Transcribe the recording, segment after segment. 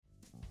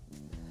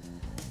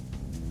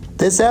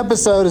This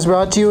episode is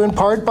brought to you in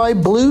part by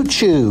Blue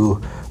Chew.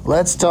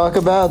 Let's talk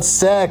about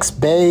sex,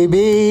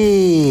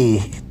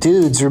 baby.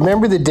 Dudes,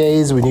 remember the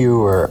days when you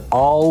were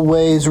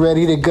always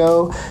ready to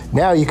go?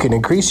 Now you can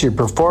increase your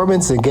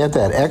performance and get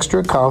that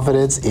extra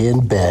confidence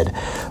in bed.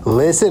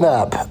 Listen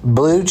up,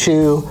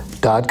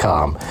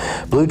 BlueChew.com.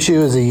 Blue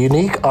Chew is a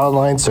unique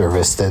online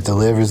service that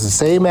delivers the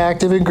same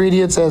active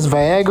ingredients as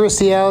Viagra,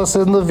 Cialis,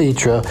 and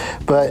Levitra,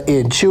 but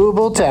in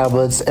chewable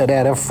tablets and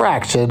at a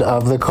fraction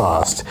of the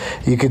cost.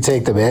 You can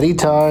take them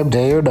anytime,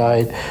 day or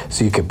night,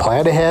 so you can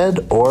plan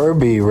ahead or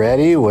be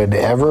ready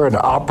whenever an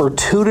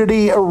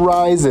opportunity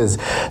arises.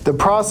 The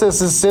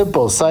process is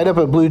simple. Sign up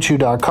at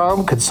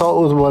BlueChew.com,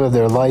 consult with one of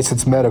their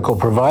licensed medical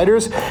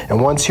providers, and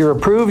once you're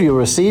approved, you'll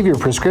receive your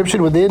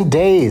prescription within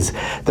days.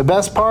 The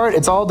best part,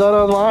 it's all done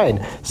online,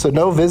 so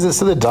no visits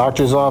to the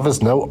doctor's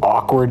office, no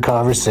awkward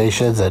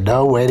conversations, and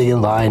no waiting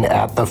in line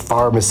at the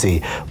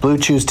pharmacy. Blue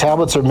Chew's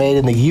tablets are made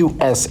in the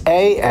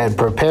USA and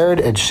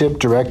prepared and shipped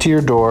direct to your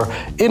door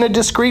in a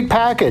discreet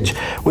package.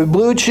 With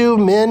Blue Chew,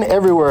 men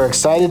everywhere are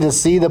excited to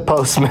see the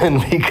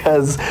postman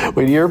because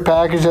when your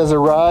package has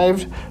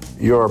arrived,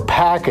 your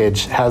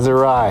package has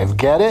arrived.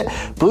 Get it?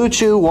 Blue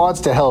Chew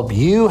wants to help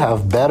you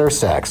have better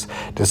sex.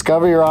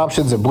 Discover your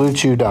options at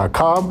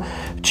BlueChew.com.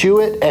 Chew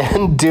it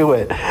and do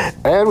it.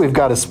 And we've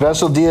got a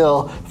special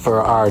deal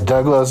for our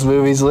Doug Loves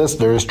Movies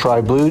listeners.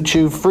 Try Blue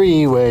Chew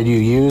free when you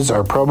use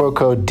our promo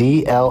code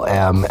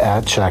DLM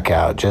at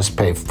checkout. Just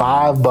pay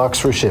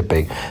 $5 for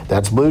shipping.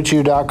 That's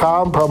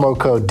BlueChew.com, promo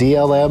code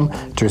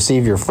DLM to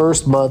receive your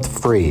first month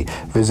free.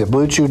 Visit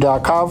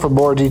BlueChew.com for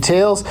more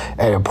details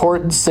and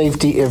important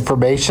safety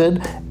information.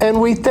 And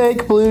we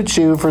thank Blue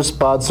Chew for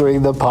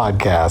sponsoring the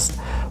podcast.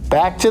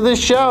 Back to the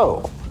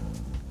show.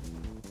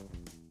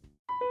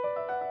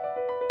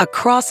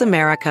 Across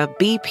America,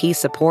 BP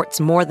supports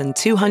more than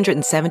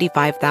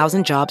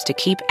 275,000 jobs to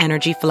keep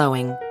energy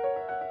flowing.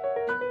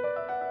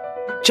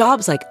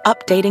 Jobs like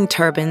updating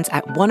turbines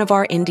at one of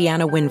our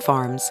Indiana wind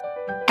farms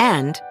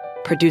and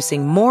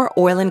producing more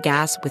oil and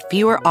gas with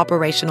fewer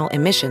operational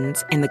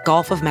emissions in the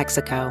Gulf of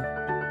Mexico.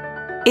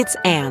 It's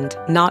and,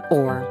 not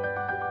or.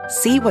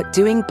 See what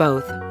doing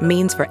both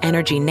means for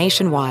energy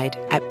nationwide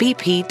at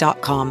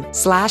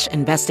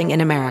bp.com/investing in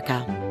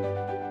America.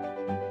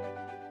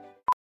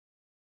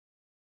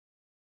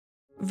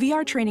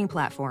 VR training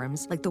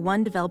platforms, like the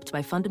one developed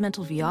by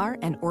Fundamental VR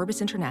and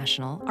Orbis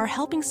International, are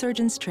helping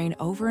surgeons train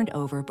over and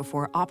over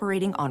before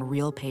operating on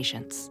real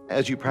patients.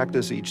 As you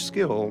practice each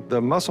skill,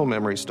 the muscle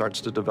memory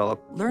starts to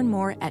develop. Learn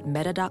more at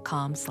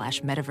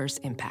meta.com/metaverse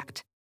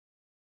impact.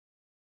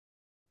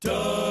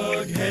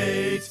 Doug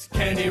hates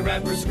candy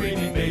wrappers,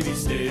 screaming baby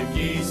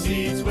sticky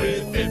seeds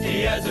with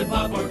 50 as in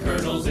popcorn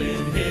kernels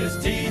in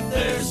his teeth.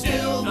 There's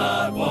still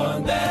not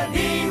one that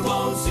he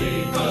won't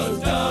see,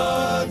 'cause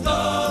Doug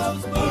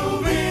loves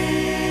movies.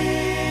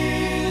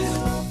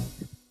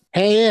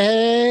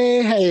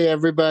 Hey,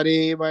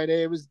 everybody. My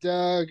name is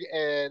Doug,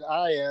 and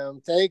I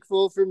am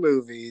thankful for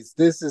movies.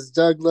 This is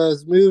Doug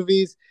Loves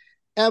Movies,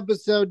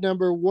 episode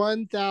number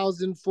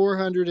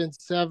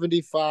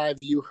 1475.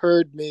 You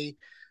heard me.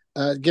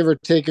 Give or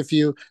take a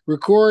few,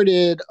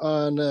 recorded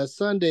on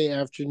Sunday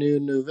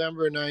afternoon,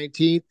 November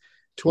 19th,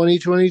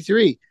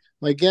 2023.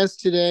 My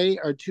guests today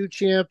are two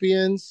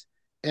champions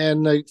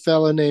and a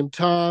fellow named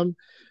Tom.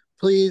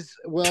 Please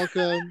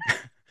welcome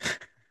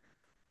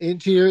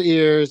into your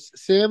ears,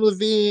 Samm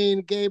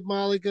Levine, Gabe,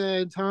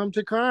 Mollica, and Tom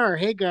Thakkar.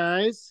 Hey,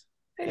 guys.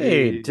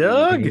 Hey,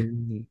 Doug.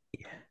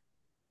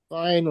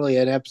 Finally,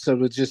 an episode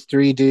with just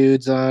three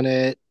dudes on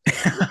it,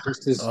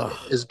 just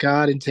as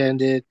God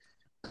intended.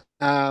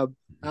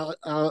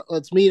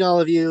 Let's meet all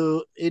of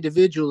you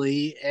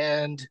individually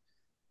and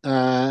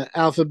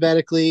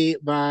alphabetically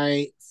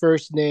by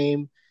first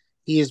name.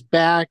 He is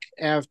back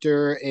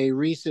after a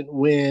recent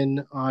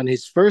win on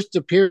his first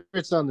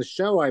appearance on the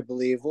show, I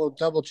believe. We'll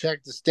double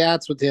check the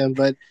stats with him,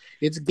 but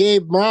it's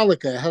Gabe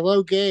Mollica.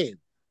 Hello, Gabe.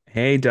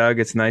 Hey, Doug.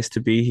 It's nice to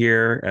be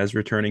here as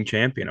returning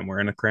champion. I'm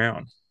wearing a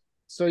crown.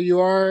 So you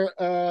are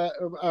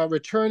a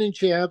returning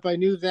champ. I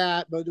knew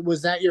that, but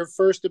was that your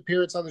first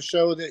appearance on the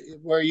show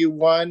where you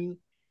won?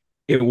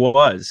 It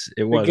was.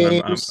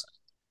 Games?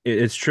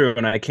 It's true.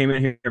 And I came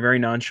in here very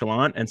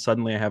nonchalant, and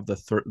suddenly I have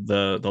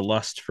the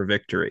lust for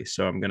victory.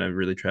 So I'm going to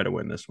really try to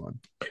win this one.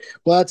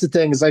 Well, that's the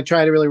thing, is I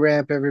try to really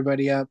ramp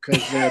everybody up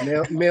because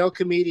male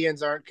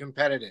comedians aren't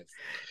competitive.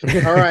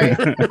 All right.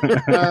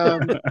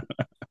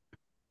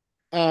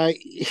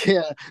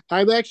 Yeah,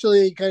 I'm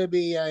actually going to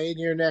be in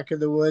your neck of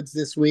the woods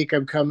this week.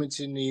 I'm coming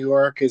to New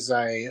York, as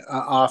I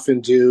often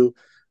do,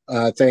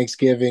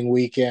 Thanksgiving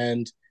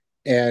weekend.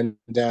 And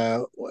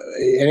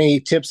any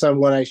tips on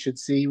what I should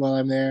see while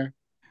I'm there?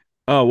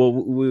 Oh,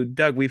 well,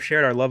 Doug, we've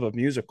shared our love of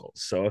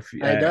musicals. So if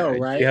I know,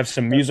 right? You have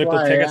some musical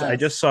tickets. I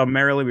just saw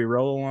Merrily We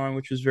Roll Along,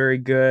 which was very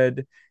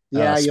good.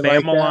 Yeah, you like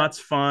that? Spamalot's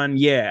fun.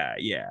 Yeah,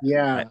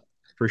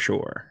 for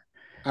sure.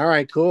 All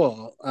right,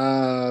 cool.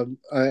 I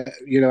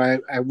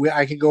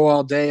could go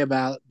all day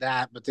about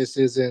that, but this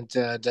isn't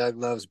Doug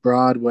Loves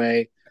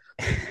Broadway.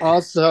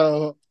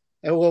 Also,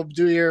 and we'll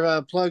do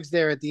your plugs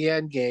there at the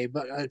end, Gabe,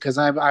 because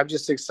I'm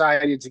just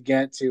excited to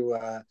get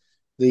to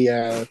the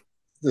uh,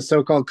 the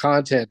so-called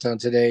content on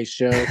today's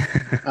show.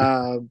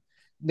 Um,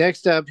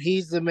 Next up,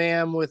 he's the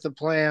man with the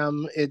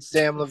plan. It's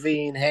Sam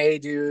Levine. Hey,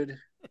 dude.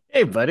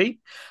 Hey, buddy.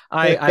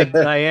 I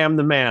am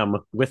the ma'am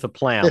with a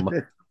plam.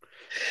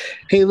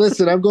 Hey,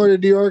 listen, I'm going to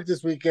New York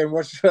this weekend.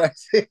 What should I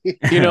say?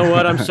 You know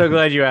what? I'm so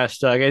glad you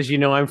asked, Doug. As you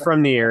know, I'm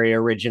from the area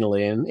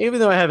originally, and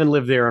even though I haven't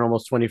lived there in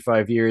almost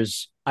 25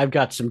 years, I've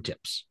got some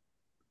tips.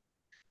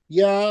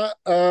 Yeah.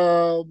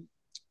 Can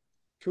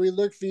we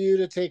look for you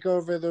to take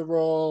over the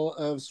role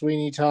of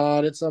Sweeney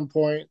Todd at some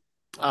point?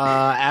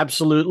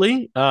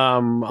 Absolutely.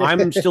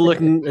 I'm still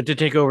looking to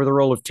take over the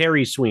role of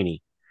Terry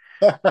Sweeney.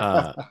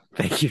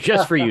 Thank you.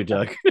 Just for you,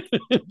 Doug.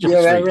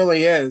 Yeah, that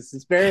really is.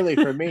 It's barely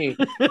for me.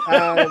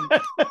 All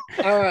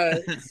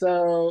right.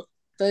 So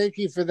thank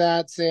you for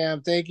that,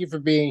 Sam. Thank you for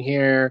being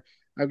here.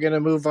 I'm going to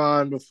move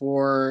on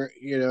before,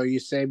 you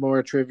say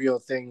more trivial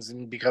things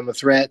and become a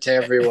threat to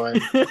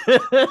everyone.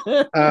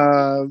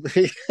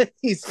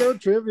 He's so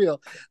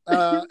trivial.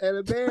 And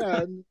a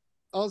man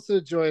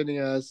also joining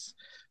us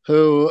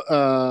who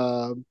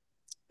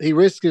he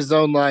risks his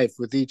own life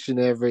with each and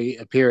every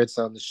appearance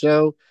on the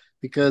show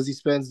because he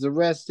spends the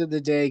rest of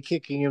the day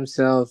kicking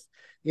himself.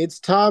 It's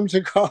Tom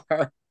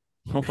Thakkar.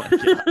 Oh my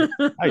God.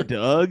 Hi,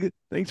 Doug.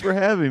 Thanks for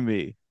having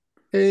me.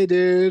 Hey,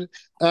 dude.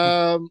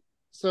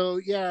 So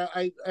yeah,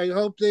 I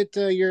hope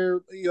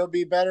that you'll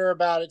be better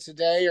about it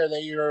today, or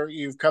that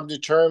you've come to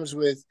terms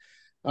with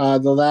the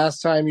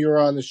last time you were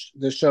on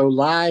the show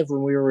live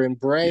when we were in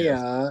Brea.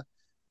 Yes.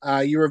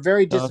 You were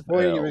very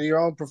disappointed with your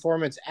own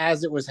performance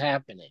as it was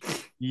happening.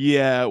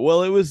 Yeah,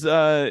 well, I was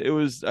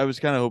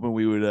kind of hoping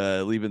we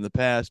would leave in the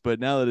past, but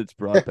now that it's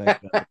brought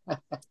back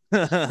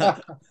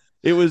up,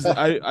 it was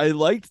I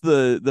liked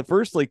the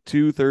first like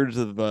 2/3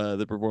 of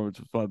the performance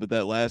was fun, but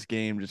that last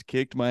game just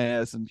kicked my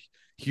ass and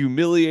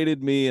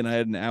humiliated me, and I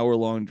had an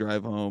hour-long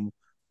drive home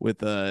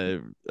with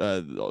a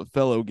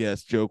fellow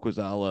guest, Joe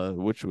Quazala,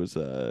 which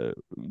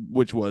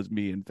was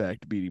me in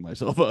fact beating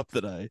myself up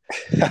that I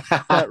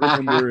can't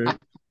remember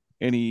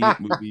any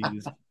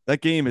movies.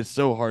 That game is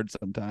so hard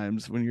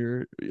sometimes when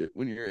you're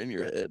in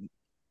your head.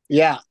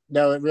 Yeah,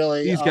 no, it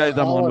really. These guys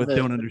I'm on with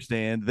don't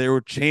understand. They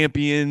were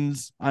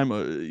champions.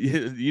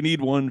 You need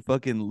one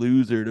fucking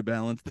loser to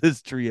balance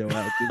this trio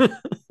out.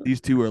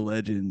 These two are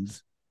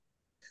legends.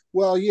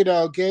 Well,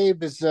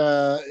 Gabe is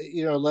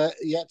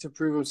yet to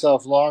prove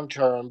himself long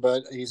term,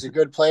 but he's a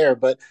good player.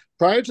 But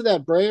prior to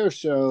that Brea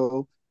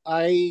show,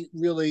 I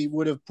really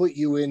would have put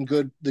you in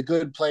the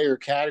good player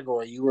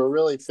category. You were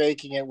really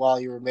faking it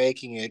while you were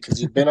making it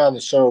because you've been on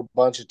the show a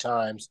bunch of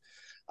times.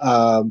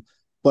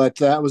 But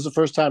that was the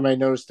first time I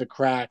noticed the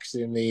cracks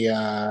in the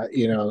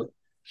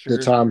the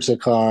Tom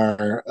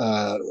Thakkar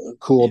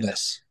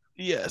coolness.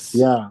 Yes.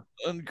 Yeah.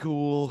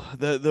 Uncool.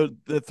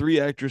 The three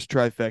actress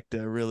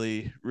trifecta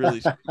really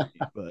but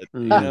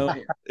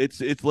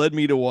it's led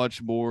me to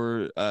watch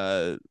more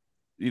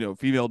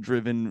female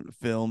driven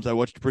films. I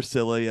watched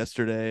Priscilla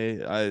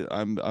yesterday.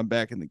 I'm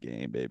back in the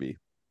game, baby.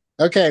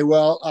 Okay,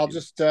 well, I'll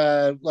just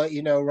let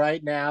you know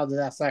right now that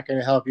that's not going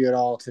to help you at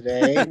all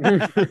today.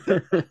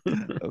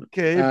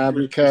 Okay,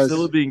 because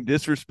Priscilla being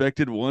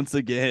disrespected once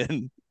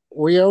again.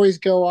 We always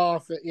go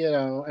off,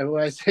 and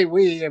when I say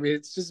we, I mean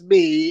it's just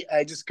me.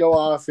 I just go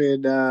off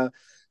in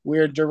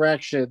weird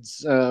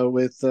directions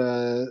with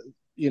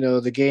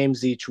the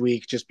games each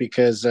week, just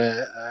because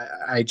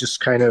I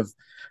kind of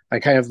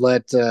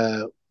let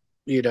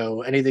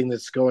anything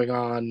that's going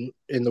on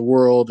in the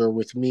world or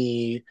with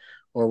me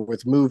or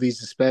with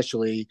movies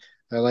especially,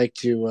 I like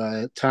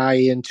to tie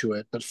into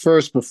it. But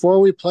first, before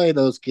we play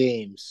those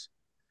games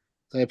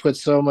that I put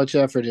so much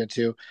effort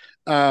into,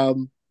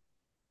 real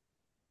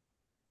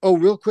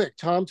quick,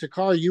 Tom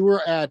Thakkar, you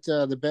were at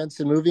the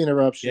Benson Movie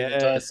Interruption at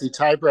Dynasty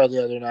Typewriter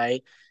the other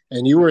night,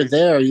 and you were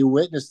there. You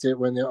witnessed it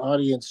when the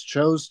audience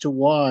chose to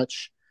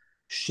watch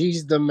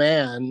She's the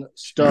Man,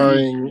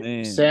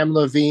 starring Sam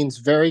Levine's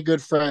very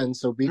good friend,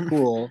 so be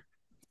cool.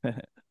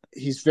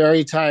 He's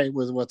very tight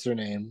with what's her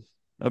name?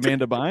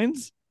 Amanda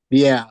Bynes?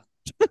 Yeah.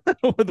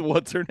 With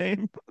what's her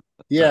name?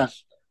 Yeah.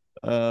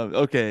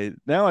 Okay,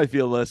 now I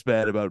feel less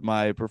bad about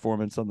my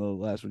performance on the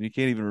last one. You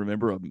can't even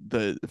remember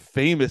the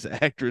famous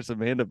actress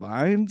Amanda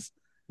Bynes?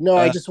 No,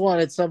 I just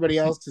wanted somebody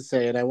else to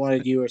say it. I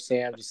wanted you or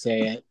Sam to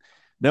say it.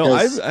 No,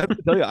 I have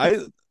to tell you,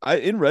 I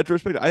in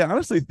retrospect, I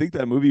honestly think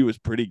that movie was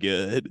pretty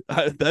good.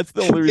 That's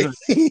the only reason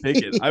I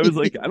pick it. I was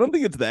like, I don't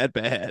think it's that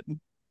bad.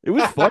 It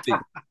was funny.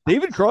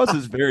 David Cross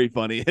is very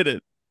funny in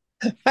it.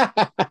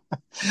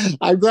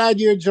 I'm glad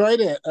you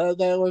enjoyed it.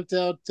 That worked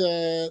out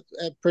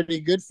pretty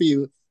good for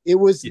you. It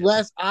was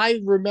less.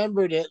 I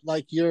remembered it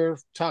like you're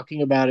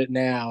talking about it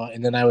now,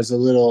 and then I was a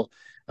little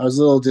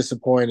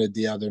disappointed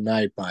the other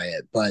night by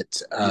it. But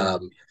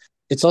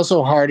it's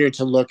also harder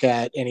to look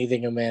at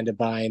anything Amanda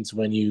Bynes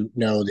when you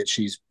know that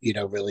she's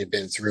really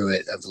been through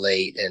it of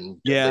late,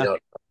 and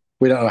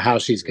we don't know how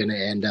she's going to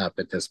end up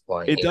at this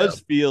point. It does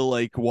feel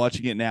like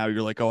watching it now.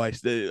 You're like, oh, I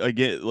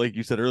get, like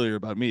you said earlier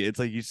about me. It's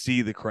like you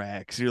see the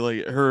cracks. You're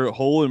like, her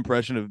whole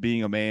impression of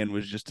being a man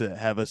was just to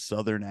have a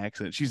Southern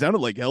accent. She sounded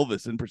like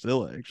Elvis in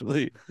Priscilla.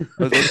 Actually, I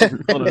was watching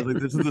Priscilla, and I was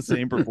like, this is the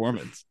same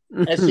performance.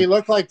 And she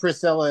looked like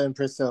Priscilla in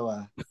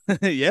Priscilla.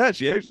 Yeah,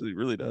 she actually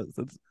really does.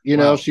 That's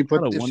if she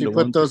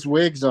put those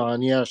wigs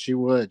on, yeah, she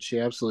would. She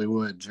absolutely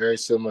would. It's very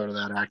similar to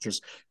that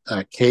actress,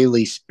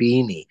 Kaylee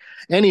Speeney.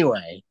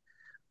 Anyway,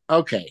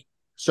 okay.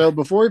 So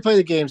before we play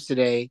the games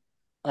today,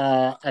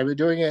 I've been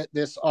doing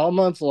this all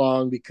month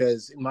long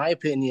because, in my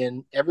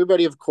opinion,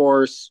 everybody, of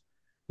course,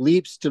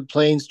 leaps to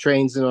planes,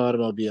 trains, and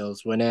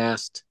automobiles when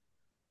asked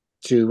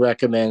to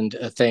recommend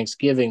a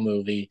Thanksgiving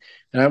movie.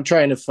 And I'm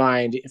trying to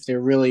find if there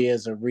really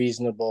is a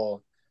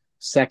reasonable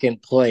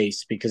second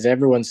place, because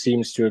everyone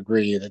seems to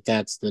agree that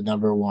that's the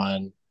number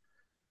one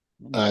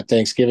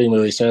Thanksgiving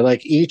movie. So I'd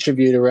like each of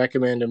you to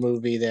recommend a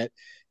movie that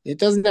it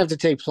doesn't have to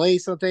take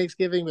place on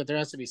Thanksgiving, but there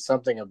has to be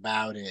something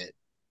about it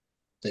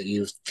that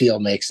you feel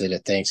makes it a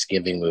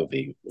Thanksgiving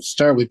movie. We'll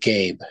start with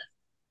Gabe.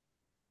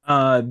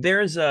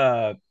 There's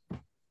the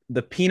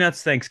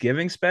Peanuts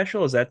Thanksgiving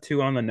special. Is that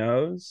too on the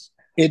nose?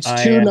 It's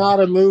not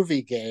a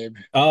movie, Gabe.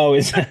 Oh,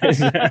 that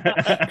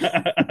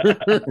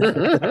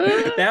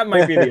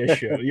might be the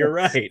issue. You're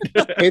right.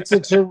 It's a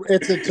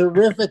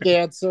terrific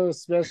answer,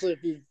 especially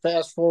if you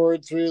fast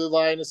forward through the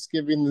line of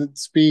giving the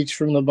speech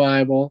from the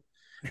Bible.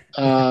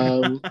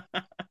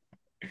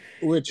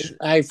 Which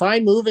I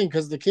find moving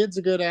because the kid's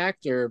a good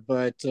actor,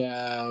 but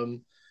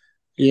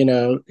he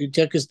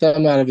took his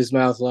thumb out of his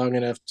mouth long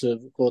enough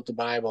to quote the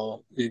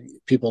Bible.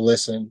 People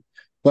listen.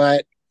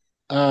 But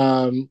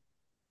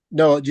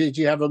no, did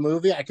you have a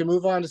movie? I can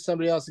move on to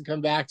somebody else and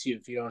come back to you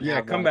if you don't.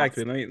 Yeah, come back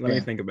to me. Let me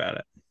think about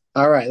it.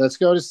 All right, let's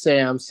go to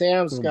Sam.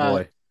 Sam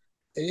Scott.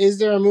 Is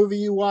there a movie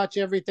you watch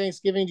every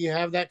Thanksgiving? Do you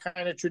have that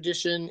kind of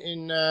tradition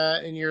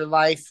in your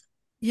life?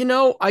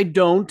 I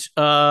don't.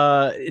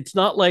 It's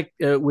not like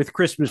with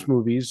Christmas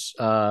movies,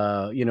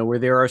 where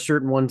there are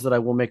certain ones that I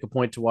will make a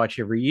point to watch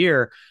every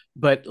year.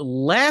 But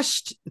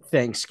last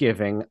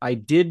Thanksgiving, I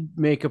did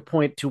make a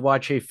point to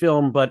watch a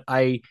film, but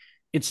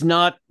it's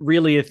not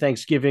really a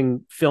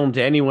Thanksgiving film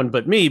to anyone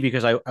but me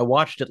because I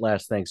watched it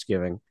last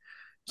Thanksgiving.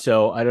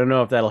 So I don't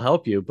know if that'll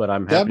help you, but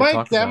I'm happy to talk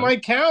about it. That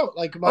might count.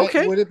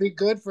 Okay. Would it be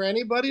good for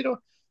anybody to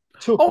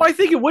I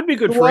think it would be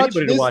good for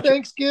anybody to watch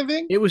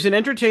Thanksgiving. It was an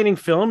entertaining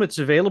film. It's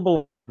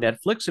available on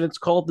Netflix, and it's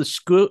called The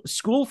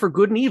School for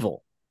Good and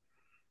Evil.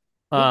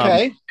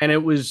 Okay. And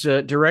it was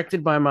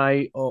directed by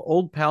my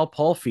old pal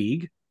Paul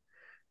Feig,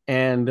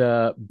 and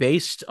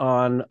based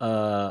on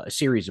a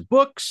series of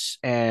books.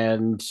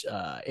 And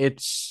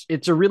it's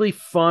a really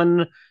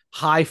fun,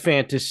 high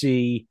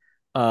fantasy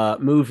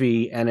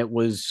movie, and it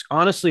was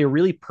honestly a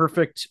really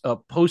perfect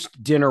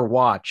post-dinner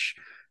watch.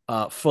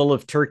 Full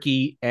of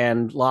turkey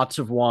and lots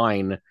of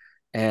wine,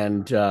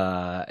 and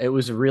it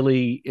was a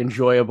really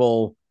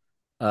enjoyable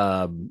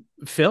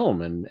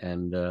film.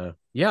 And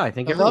I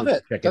think I love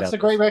it. Check That's it out. A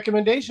great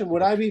recommendation.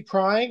 Would I be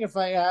prying if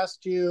I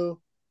asked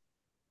you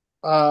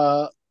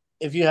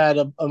if you had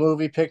a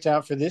movie picked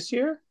out for this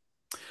year?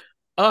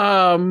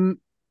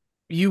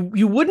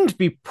 You wouldn't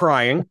be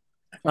prying.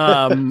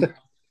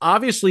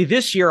 Obviously,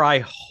 this year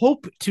I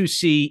hope to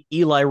see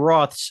Eli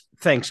Roth's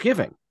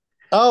Thanksgiving.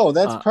 Oh,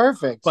 that's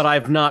perfect. But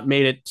I've not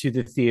made it to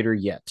the theater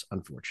yet,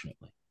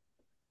 unfortunately.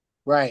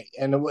 Right.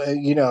 And,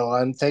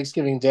 on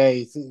Thanksgiving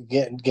Day,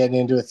 getting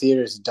into a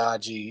theater is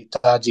dodgy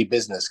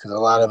business because a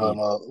lot of them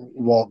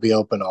won't be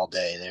open all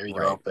day. They're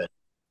either open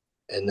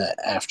in the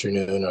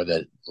afternoon or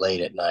the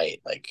late at night.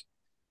 Like,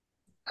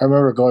 I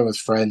remember going with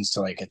friends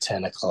to like a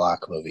 10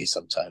 o'clock movie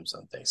sometimes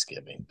on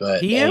Thanksgiving.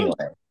 But PM?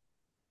 Anyway.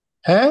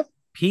 Huh?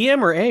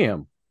 PM or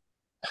AM?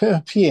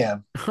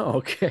 PM.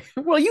 Okay.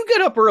 Well, you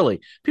get up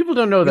early. People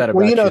don't know that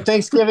about you.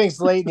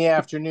 Thanksgiving's late in the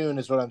afternoon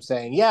is what I'm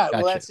saying. Yeah.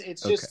 Gotcha. Well,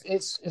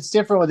 it's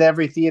different with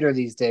every theater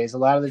these days. A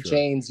lot of the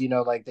chains,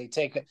 like they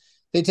take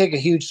a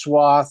huge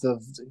swath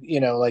of,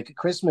 like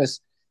Christmas.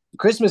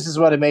 Christmas is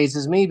what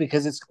amazes me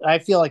because I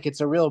feel like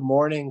it's a real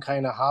morning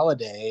kind of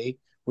holiday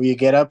where you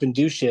get up and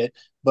do shit.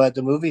 But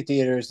the movie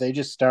theaters, they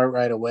just start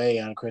right away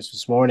on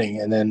Christmas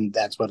morning. And then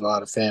that's what a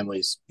lot of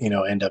families,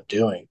 end up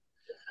doing.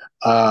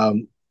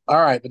 All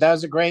right, but that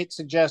was a great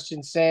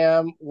suggestion,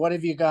 Sam. What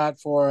have you got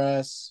for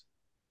us?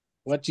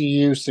 What do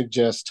you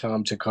suggest,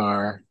 Tom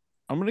Thakkar?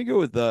 I'm gonna go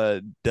with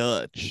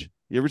Dutch.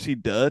 You ever see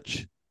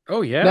Dutch?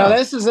 Oh yeah. Now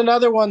this is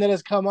another one that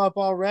has come up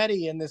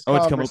already in this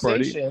conversation. It's come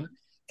up already?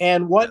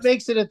 And what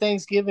makes it a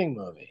Thanksgiving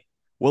movie?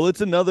 Well,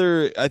 it's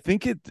another. I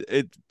think it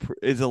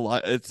is a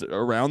lot. It's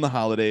around the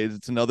holidays.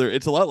 It's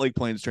a lot like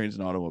Planes, Trains,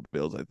 and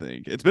Automobiles. I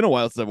think it's been a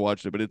while since I've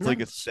watched it, but it's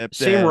like a stepdad.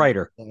 Same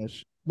writer.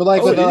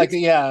 But with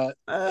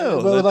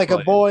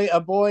a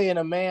boy and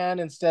a man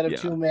instead of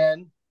two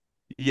men.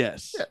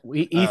 Yes. Yeah,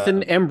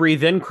 Ethan Embry,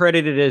 then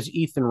credited as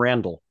Ethan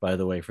Randall, by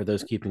the way, for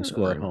those keeping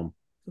score at home.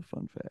 It's a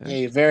fun fact.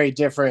 Yeah, very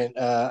different.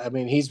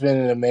 He's been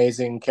an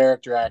amazing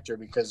character actor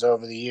because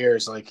over the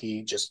years, like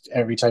he just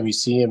every time you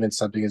see him in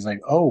something, it's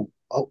like, oh,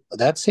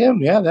 that's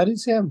him. Yeah, that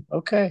is him.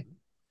 Okay.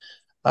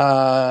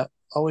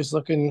 Always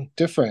looking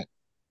different,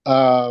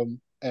 and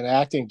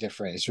acting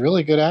different. He's a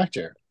really good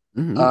actor.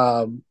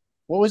 Mhm.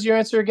 What was your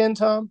answer again,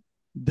 Tom?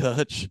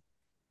 Dutch.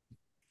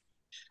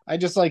 I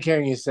just like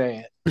hearing you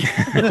say it.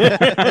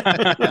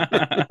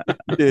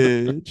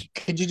 Dutch.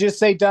 Could you just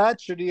say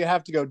Dutch, or do you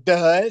have to go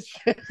Dutch?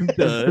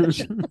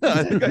 Dutch.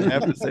 I think I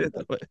have to say it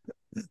that way.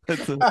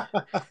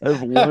 I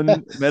have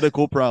one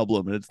medical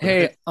problem, and it's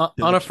Hey, that.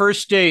 on a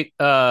first date,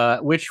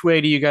 which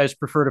way do you guys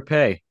prefer to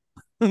pay?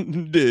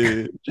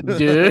 Dutch.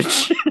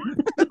 Dutch.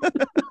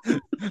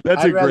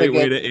 That's a great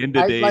way to end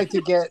a I'd date. like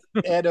to get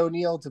Ed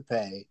O'Neill to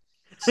pay.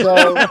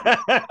 So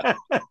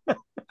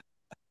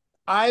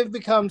I've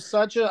become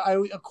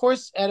of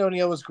course, Ed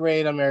O'Neill was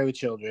great on Married with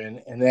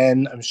Children, and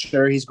then I'm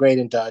sure he's great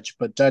in Dutch,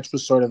 but Dutch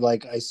was sort of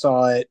like, I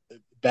saw it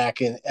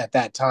back at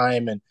that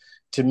time, and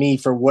to me,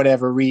 for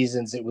whatever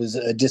reasons, it was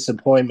a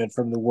disappointment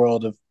from the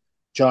world of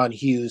John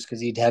Hughes because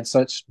he'd had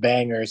such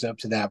bangers up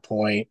to that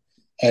point,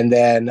 and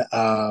then,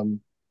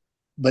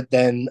 but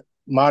then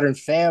Modern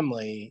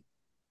Family,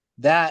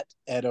 that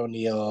Ed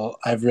O'Neill,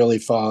 I've really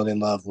fallen in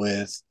love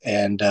with,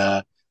 and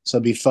so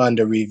it'd be fun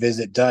to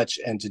revisit Dutch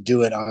and to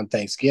do it on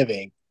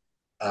Thanksgiving.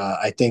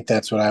 I think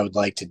that's what I would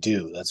like to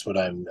do. That's what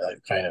I'm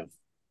kind of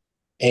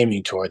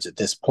aiming towards at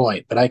this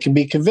point, but I can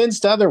be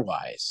convinced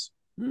otherwise.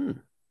 Hmm.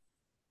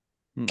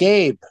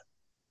 Gabe,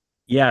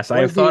 Yes,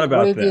 I have thought what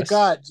about have you this.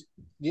 got? What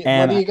do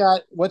And you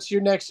got? What's your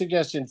next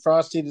suggestion?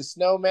 Frosty the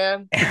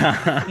Snowman?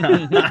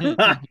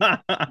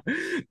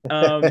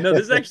 No, this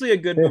is actually a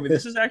good movie.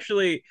 This is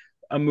actually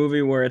a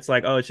movie where it's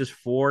like, oh, it's just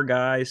four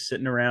guys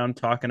sitting around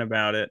talking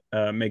about it.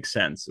 Makes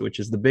sense, which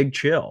is The Big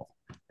Chill,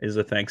 is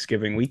a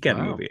Thanksgiving weekend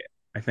Wow. movie.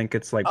 I think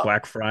it's like Oh,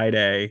 Black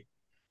Friday.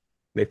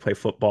 They play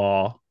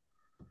football,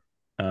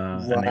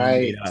 and they all meet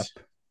right. up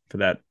for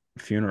that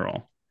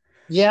funeral.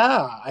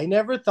 Yeah, I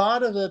never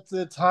thought of it.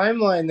 The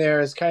timeline there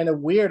is kind of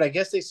weird. I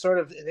guess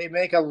they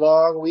make a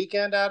long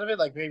weekend out of it.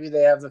 Like maybe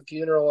they have the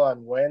funeral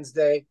on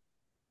Wednesday,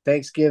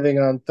 Thanksgiving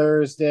on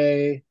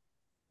Thursday,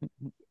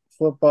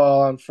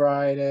 football on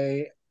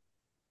Friday.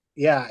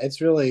 Yeah, it's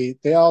really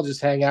they all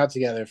just hang out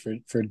together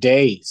for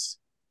days.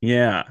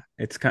 Yeah,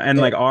 it's kind and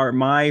Yeah, like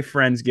my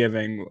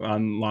friendsgiving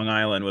on Long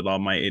Island with all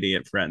my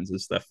idiot friends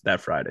is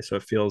that Friday, so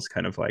it feels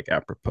kind of like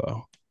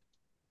apropos.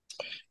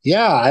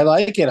 yeah, I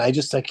like it. I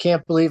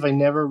can't believe I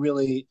never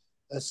really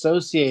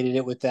associated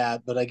it with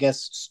that. But I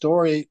guess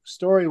story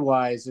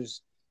wise,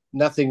 there's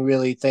nothing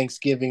really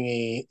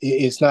Thanksgiving-y.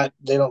 It's not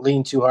they don't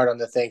lean too hard on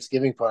the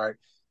Thanksgiving part.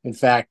 In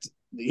fact,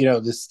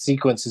 the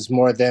sequence is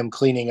more them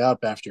cleaning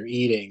up after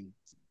eating,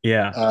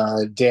 Yeah,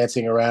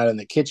 dancing around in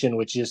the kitchen,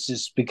 which is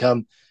just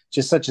become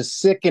just such a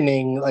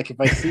sickening. Like if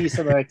I see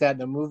something like that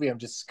in a movie, I'm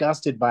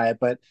disgusted by it.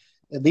 But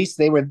at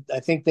least I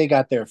think they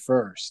got there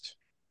first.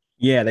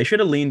 yeah, they should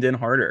have leaned in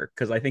harder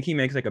because I think he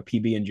makes like a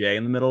PB&J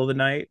in the middle of the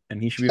night,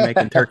 and he should be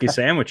making turkey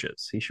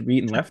sandwiches. He should be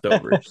eating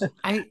leftovers.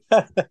 I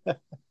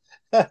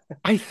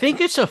I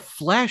think it's a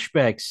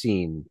flashback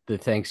scene, the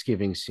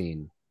Thanksgiving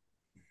scene.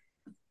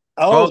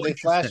 Oh, Oh, they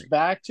flashed interesting.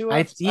 back to I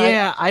it.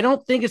 yeah, I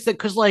don't think it's that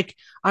because like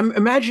I'm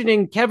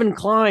imagining Kevin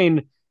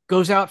Kline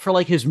goes out for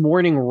like his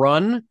morning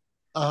run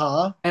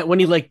Uh-huh. and when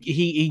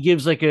he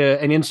gives like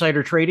an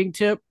insider trading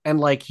tip and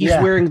like he's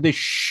Yeah. wearing the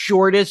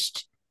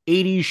shortest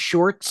 80s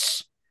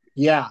shorts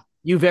Yeah.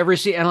 you've ever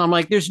seen. And I'm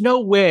like, there's no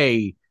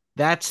way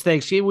that's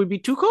Thanksgiving. It would be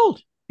too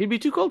cold. It'd be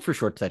too cold for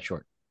shorts that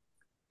short.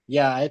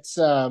 Yeah, it's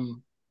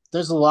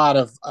there's a lot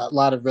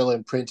of real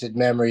imprinted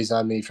memories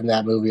on me from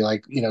that movie,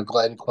 like,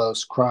 Glenn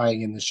Close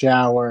crying in the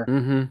shower,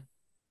 Mm-hmm.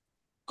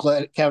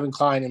 Kevin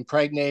Kline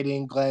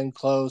impregnating Glenn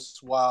Close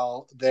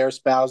while their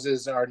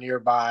spouses are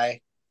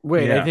nearby.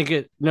 Wait, I Yeah, think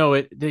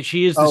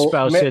she is the Oh,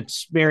 spouse.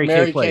 It's Mary Kay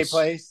Mary Kay Place.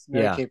 Place,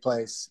 Mary Yeah. Kay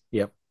Place.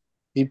 Yep.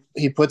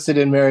 He puts it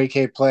in Mary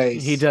Kay He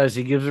Place does.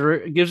 He gives her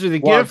the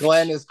while gift.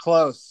 Glenn is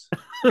close.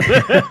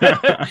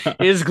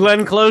 Is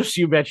Glenn close?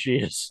 You bet she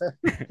is.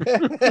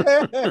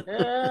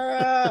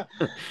 I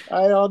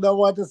don't know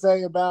what to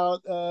say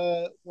about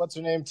what's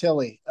her name,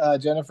 Tilly,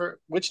 Jennifer.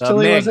 Which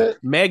Tilly was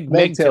Meg. it?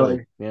 Meg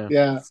Tilly.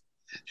 Yeah.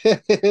 Yeah,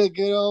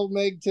 good old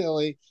Meg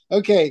Tilly.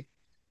 Okay,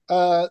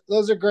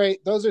 those are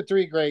great. Those are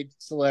three great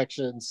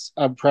selections.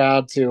 I'm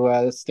proud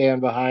to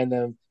stand behind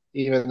them,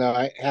 even though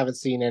I haven't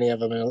seen any of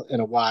them in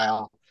a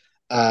while.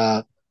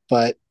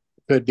 But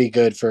could be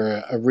good for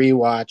a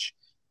rewatch,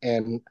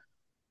 and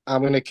I'm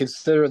going to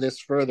consider this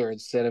further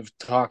instead of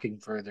talking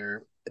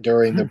further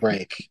during the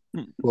break.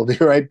 We'll be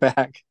right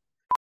back.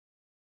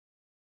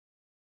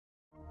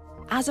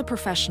 As a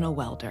professional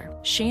welder,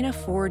 Shayna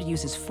Ford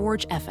uses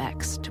Forge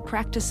FX to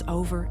practice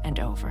over and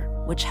over,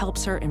 which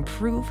helps her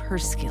improve her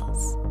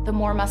skills. The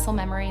more muscle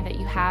memory that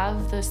you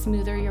have, the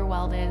smoother your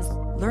weld is.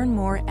 Learn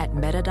more at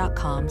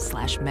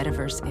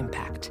meta.com/metaverse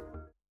impact.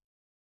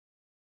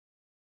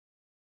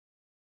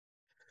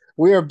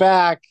 We are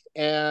back,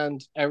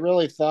 and I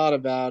really thought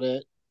about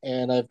it,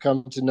 and I've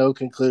come to no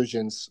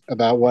conclusions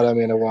about what I'm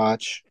going to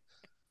watch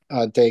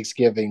on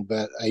Thanksgiving,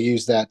 but I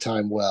used that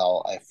time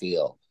well, I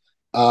feel.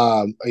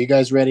 Are you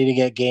guys ready to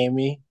get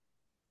gamey?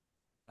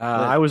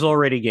 I was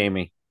already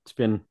gamey. It's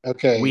been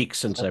Okay. weeks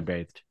since I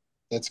bathed.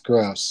 It's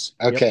gross.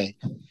 Okay.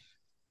 Yep.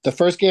 The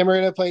first game we're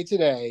going to play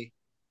today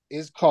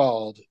is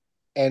called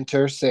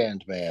Enter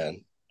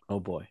Sandman. Oh,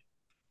 boy.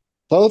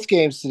 Both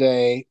games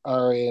today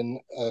are in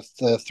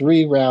the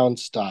 3-round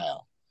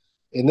style.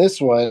 In this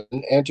one,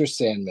 Enter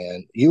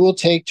Sandman, you will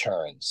take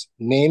turns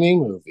naming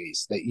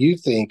movies that you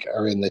think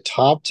are in the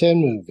top 10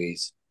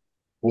 movies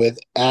with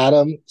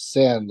Adam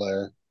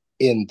Sandler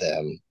in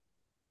them,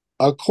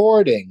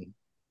 according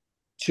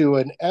to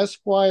an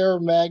Esquire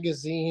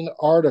magazine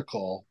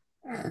article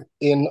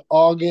in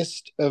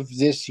August of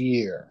this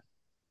year.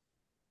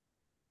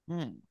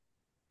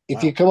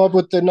 If you come up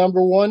with the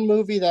number 1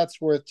 movie,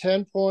 that's worth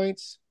 10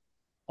 points.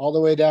 All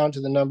the way down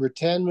to the number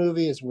 10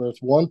 movie is worth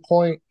 1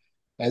 point.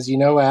 As you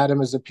know, Adam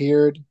has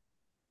appeared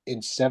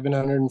in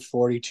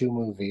 742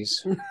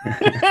 movies.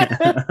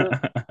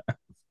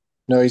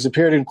 No, he's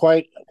appeared in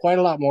quite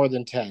a lot more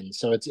than 10.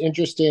 So it's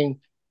interesting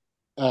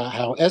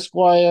how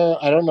Esquire,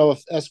 I don't know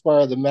if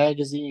Esquire, the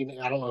magazine,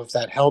 I don't know if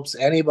that helps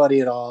anybody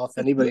at all, if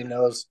anybody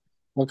knows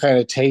what kind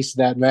of taste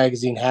that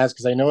magazine has,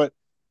 because I know it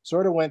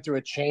sort of went through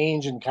a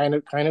change and kind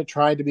of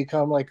tried to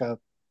become like a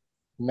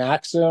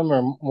Maxim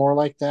or more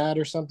like that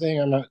or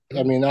something.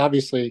 I mean,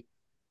 obviously,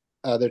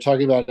 they're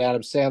talking about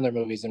Adam Sandler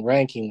movies and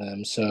ranking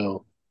them,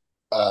 so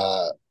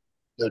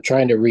they're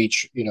trying to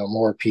reach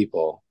more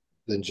people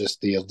than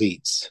just the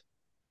elites.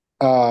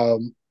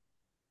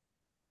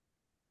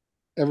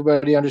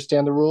 Everybody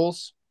understand the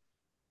rules?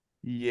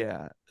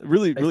 Yeah,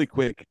 really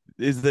quick.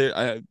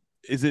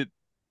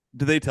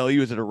 Do they tell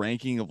you, is it a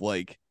ranking of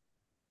like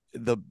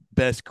the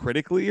best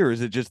critically, or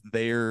is it just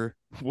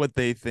what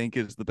they think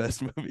is the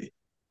best movie?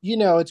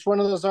 It's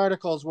one of those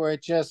articles where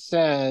it just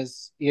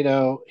says,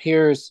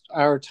 here's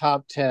our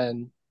top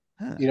 10.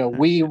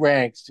 We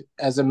ranked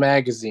as a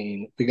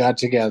magazine. We got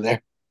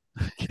together.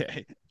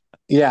 Okay.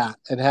 Yeah,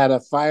 and had a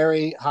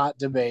fiery, hot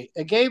debate.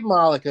 Gabe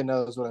Mollica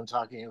knows what I'm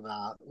talking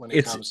about when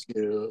it comes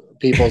to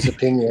people's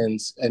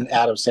opinions and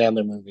Adam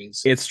Sandler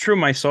movies. It's true.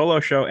 My solo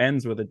show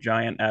ends with a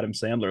giant Adam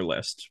Sandler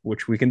list,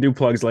 which we can do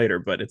plugs later,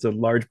 but it's a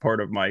large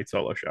part of my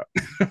solo show.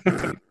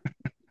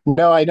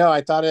 No, I know. I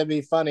thought it'd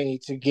be funny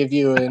to give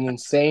you an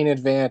insane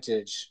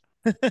advantage.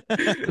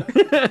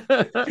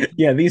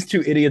 Yeah, these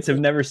two idiots have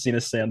never seen a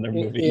Sandler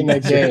movie in a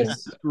game.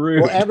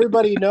 Well,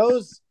 everybody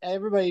knows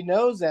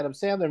Adam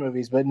Sandler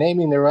movies, but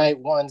naming the right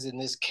ones in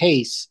this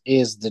case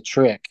is the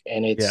trick,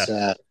 and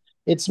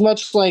it's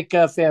much like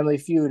Family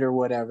Feud or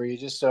whatever. You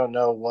just don't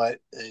know what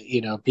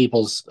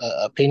people's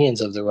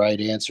opinions of the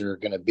right answer are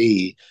going to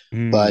be,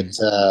 but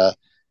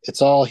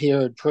it's all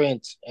here in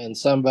print, and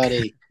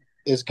somebody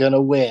is going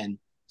to win.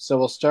 So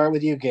we'll start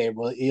with you, Gabe.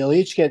 Well, you'll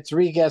each get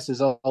 3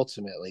 guesses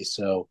ultimately,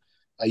 so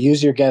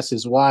use your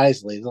guesses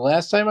wisely. The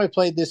last time I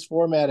played this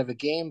format of a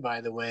game,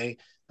 by the way,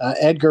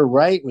 Edgar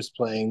Wright was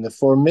playing, the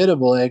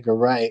formidable Edgar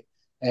Wright,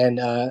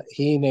 and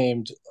he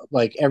named,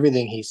 like,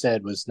 everything he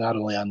said was not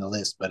only on the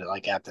list, but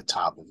like at the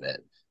top of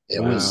it.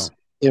 It was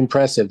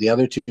impressive. The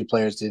other 2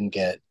 players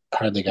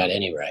hardly got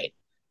any right.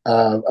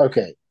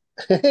 Okay.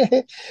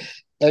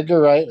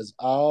 Edgar Wright was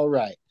all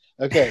right.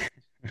 Okay.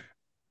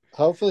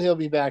 Hopefully he'll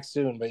be back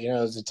soon, but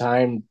there's a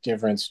time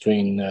difference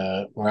between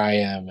where I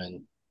am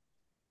and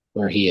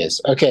where he is.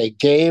 Okay,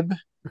 Gabe,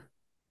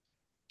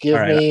 give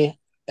me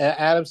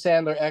Adam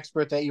Sandler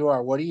expert that you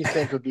are. What do you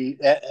think would be?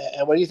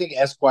 What do you think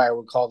Esquire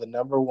would call the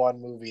number 1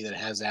 movie that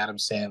has Adam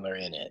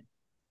Sandler in it?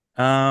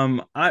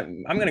 I'm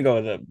gonna go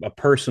with a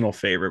personal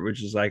favorite,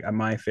 which is like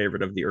my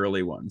favorite of the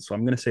early ones. So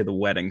I'm gonna say The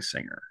Wedding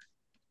Singer.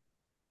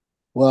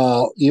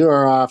 Well, you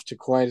are off to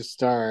quite a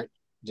start,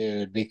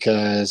 dude,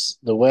 because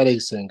The Wedding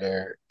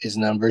Singer is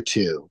number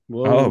 2.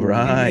 Whoa,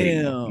 right.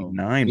 Damn.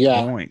 9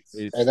 points.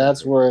 And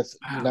that's worth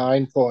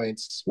 9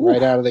 points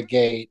right out of the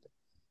gate.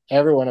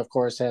 Everyone, of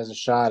course, has a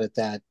shot at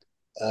that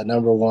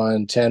number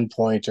 1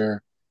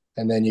 10-pointer.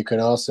 And then you could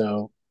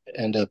also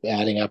end up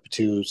adding up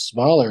to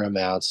smaller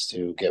amounts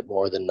to get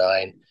more than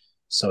 9.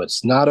 So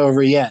it's not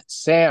over yet.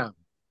 Sam.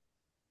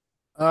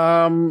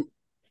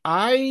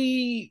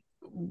 I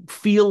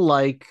feel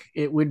like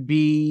it would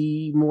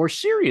be more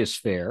serious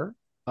fare.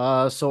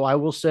 So I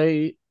will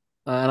say,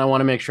 and I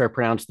want to make sure I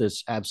pronounce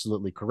this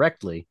absolutely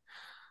correctly,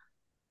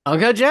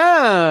 Uncle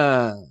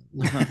John.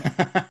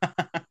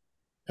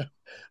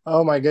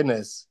 Oh my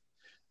goodness.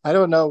 I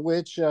don't know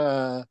which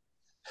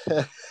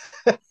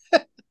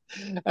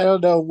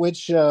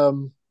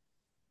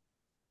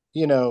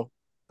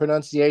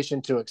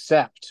pronunciation to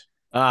accept.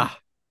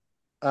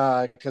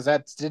 Because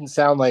that didn't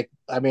sound like,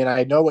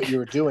 I know what you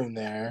were doing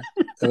there.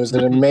 It was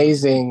an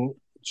amazing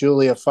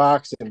Julia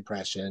Fox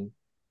impression.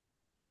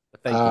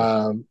 Thank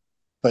you.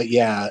 But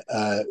yeah,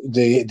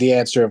 the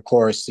answer, of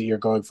course, that you're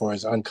going for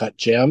is Uncut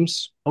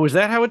Gems. Oh, is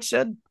that how it's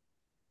said?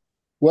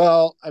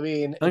 Well, if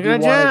you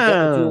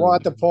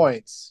want the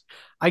points,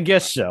 I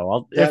guess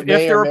so. If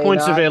there are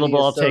points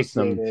available, I'll take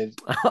them.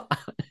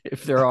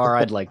 If there are,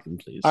 I'd like them,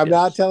 please. I'm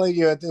not telling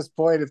you at this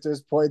point if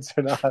there's points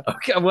or not.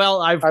 Okay,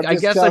 well, I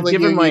guess I've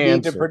given my answer. You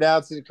need to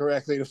pronounce it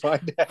correctly to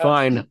find out.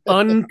 Fine.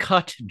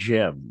 Uncut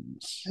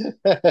Gems.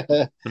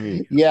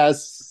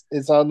 Yes,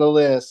 it's on the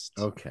list.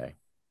 Okay.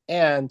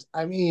 And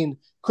I mean,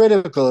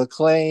 critical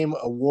acclaim,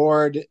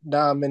 award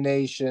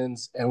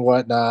nominations, and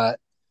whatnot.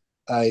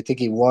 I think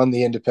he won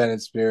the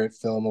Independent Spirit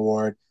Film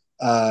Award.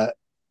 Uh,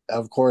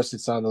 of course,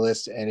 it's on the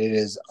list, and it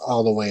is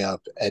all the way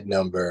up at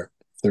number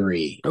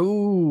 3.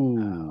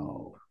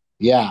 Ooh.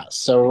 Yeah,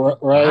 so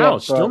right Wow,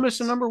 up still front.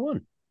 missing number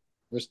 1.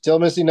 We're still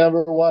missing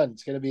number 1.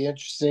 It's going to be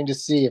interesting to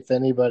see if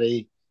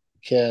anybody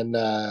can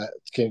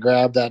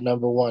grab that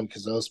number 1,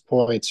 because those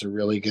points are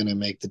really going to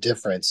make the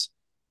difference,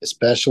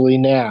 especially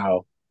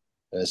now,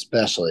 and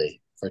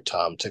especially for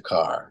Tom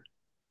Thakkar.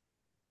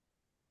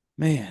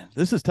 Man,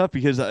 this is tough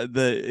because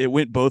it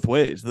went both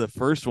ways. The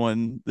first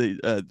one,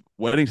 the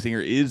Wedding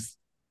Singer, is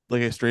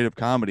like a straight up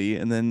comedy,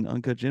 and then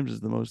Uncut Gems is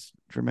the most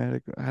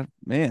dramatic.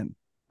 Man,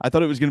 I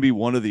thought it was going to be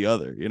one or the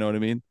other. You know what I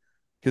mean?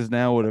 Because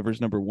now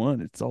whatever's number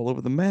 1, it's all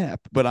over the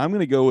map. But I'm going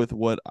to go with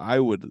what I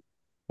would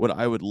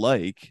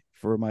like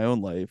for my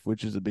own life,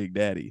 which is a Big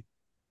Daddy.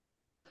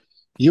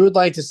 You would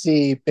like to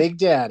see Big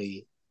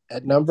Daddy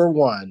at number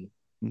 1,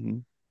 mm-hmm.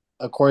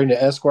 according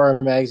to Esquire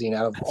magazine,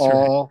 out of That's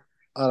right.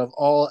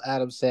 all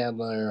Adam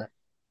Sandler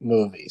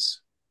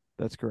movies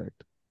That's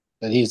correct.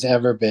 that he's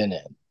ever been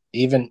in,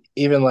 even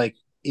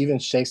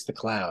Shakes the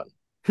Clown,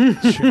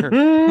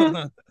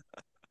 Sure.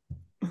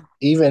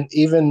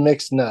 even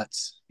Mixed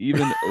Nuts,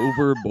 Even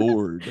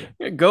Overboard.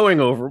 Going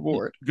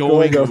overboard.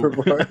 Going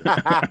overboard.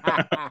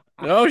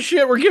 Oh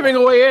shit, we're giving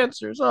away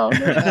answers. Oh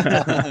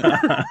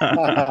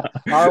no.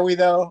 Are we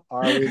though?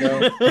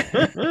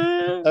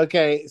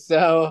 Okay,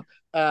 so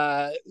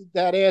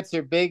that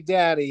answer, Big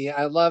Daddy,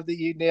 I love that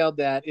you nailed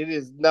that. It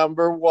is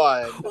number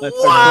 1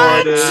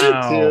 What?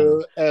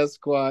 to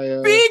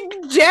Esquire. Big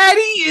Daddy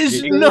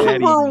is Big number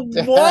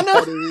Daddy.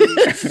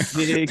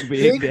 1.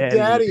 Big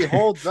Daddy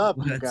holds up,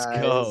 you Let's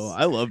guys. go.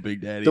 I love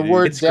Big Daddy. The dude.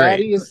 word It's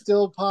daddy great. is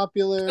still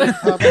popular.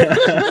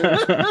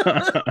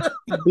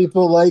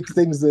 People like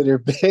things that are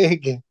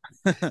big.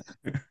 That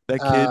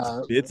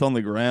kid spits on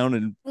the ground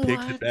and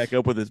picks it back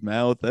up with his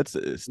mouth. That's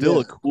still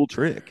a cool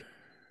trick.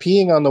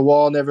 Peeing on the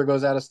wall never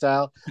goes out of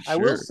style. Sure. I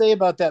will say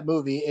about that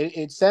movie,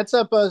 it sets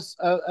up a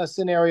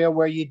scenario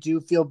where you do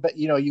feel,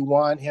 you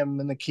want him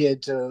and the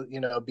kid to,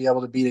 be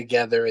able to be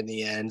together in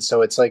the end.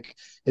 So it's like,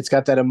 it's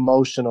got that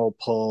emotional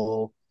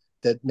pull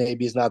that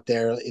maybe is not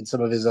there in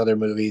some of his other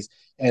movies.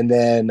 And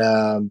then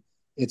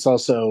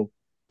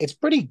it's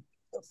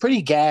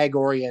pretty gag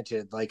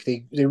oriented. Like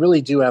they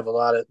really do have a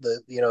lot of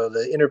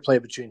the interplay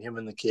between him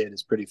and the kid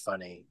is pretty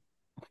funny.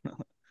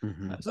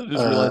 I just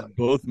realized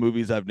both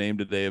movies I've named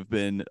today have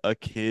been a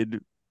kid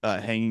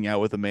hanging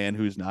out with a man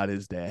who's not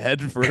his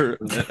dad for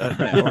an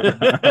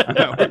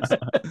hour.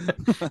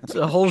 It's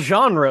a whole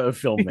genre of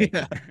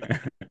filmmaking.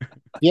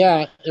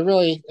 Yeah, it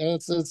really,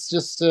 it's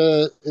just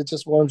it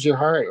just warms your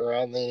heart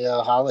around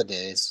the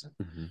holidays.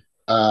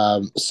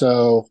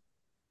 So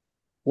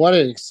what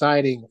an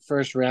exciting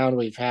first round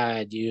we've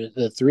had.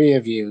 The 3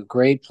 of you,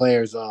 great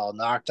players, all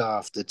knocked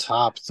off the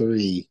top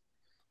 3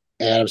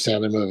 Adam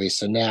Sandler movies.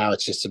 So now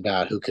it's just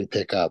about who can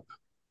pick up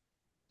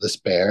the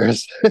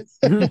spares.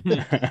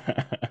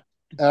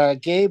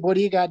 Gabe, what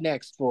do you got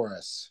next for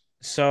us?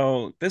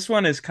 So this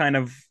one is kind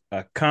of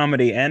a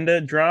comedy and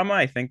a drama.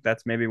 I think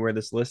that's maybe where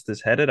this list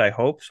is headed. I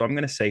hope so. I'm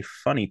going to say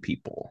Funny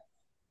People.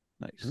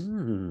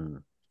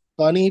 Nice.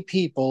 Funny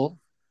People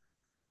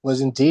was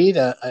indeed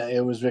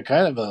it was a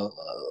kind of a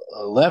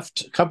left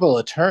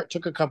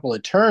took a couple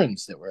of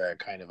turns that were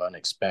kind of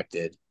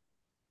unexpected.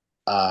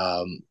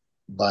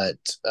 But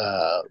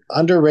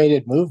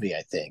underrated movie,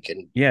 I think.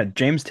 And yeah,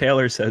 James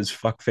Taylor says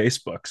fuck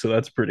Facebook, so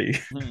that's pretty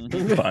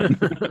fun.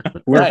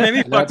 Right.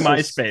 Maybe fuck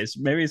MySpace.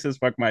 Maybe he says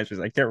fuck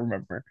MySpace. I can't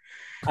remember.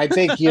 I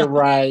think you're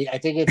right. I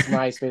think it's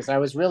MySpace. I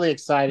was really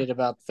excited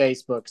about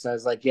Facebook because I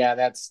was like, yeah,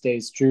 that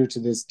stays true to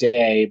this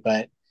day.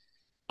 But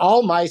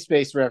all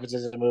MySpace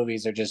references in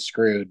movies are just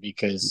screwed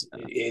because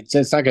it's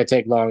not going to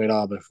take long at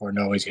all before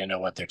nobody's going to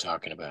know what they're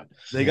talking about.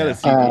 They got to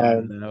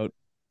CGI out.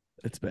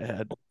 It's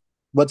bad.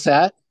 What's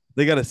that?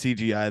 They got to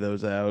CGI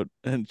those out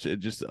and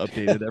just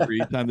update it every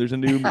time there's a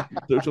new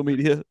social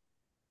media.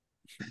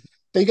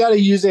 They got to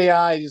use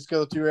AI, just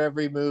go through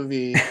every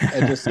movie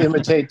and just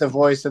imitate the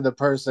voice of the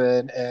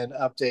person and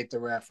update the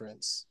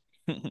reference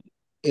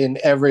in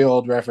every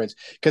old reference.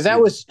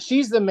 Because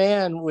She's the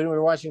Man, when we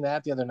were watching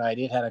that the other night,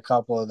 it had a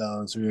couple of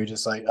those. We were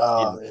just like,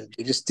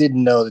 you just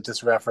didn't know that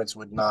this reference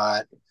would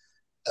not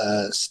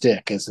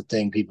stick as a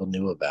thing people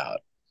knew about.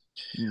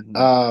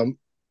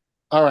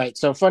 All right,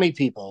 so Funny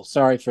People.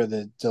 Sorry for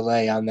the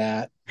delay on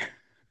that.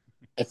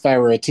 If I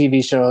were a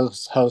TV show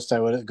host,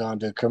 I would have gone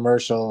to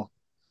commercial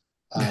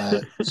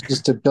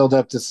just to build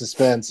up the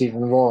suspense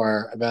even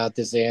more about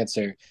this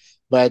answer.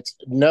 But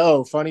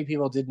no, Funny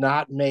People did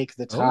not make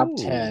the top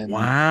 10.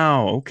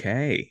 Wow,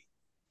 okay.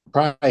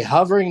 Probably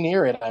hovering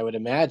near it, I would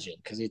imagine,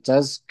 because it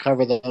does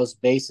cover those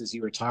bases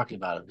you were talking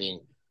about, of being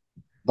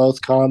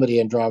both comedy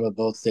and drama,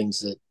 both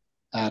things that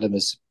Adam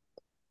is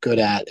good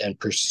at and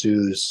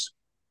pursues,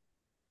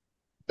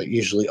 but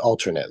usually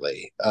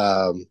alternately.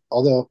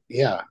 Although,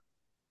 yeah,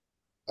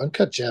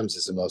 Uncut Gems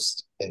is the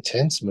most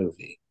intense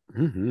movie.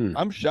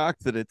 I'm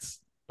shocked that it's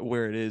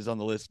where it is on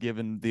the list,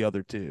 given the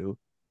other 2.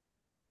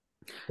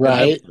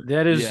 right?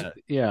 That is, Yeah.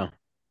 yeah.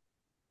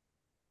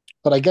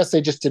 But I guess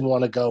they just didn't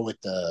want to go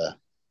with the,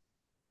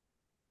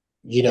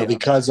 Yeah.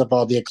 because of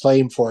all the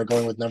acclaim for it,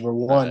 going with number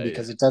one,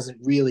 because Yeah. it doesn't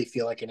really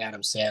feel like an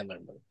Adam Sandler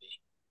movie.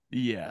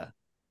 Yeah.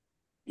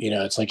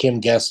 It's like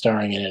him guest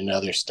starring in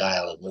another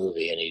style of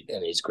movie,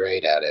 and he's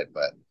great at it.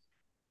 But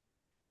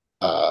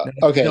No,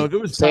 okay, if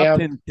it was top Sam.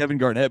 10 Kevin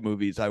Garnett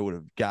movies, I would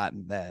have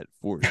gotten that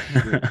for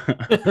sure.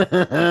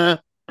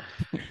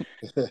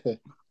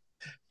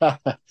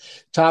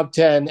 Top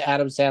 10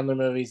 Adam Sandler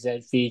movies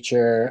that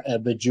feature a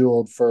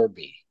bejeweled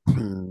Furby.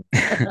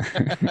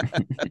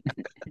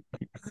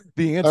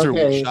 The answer will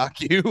Okay.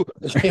 shock you.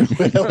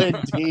 It will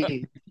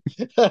indeed.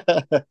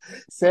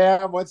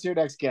 Sam, what's your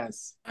next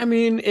guess? I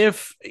mean,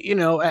 if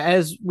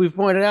as we've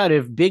pointed out,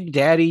 if Big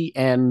Daddy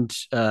and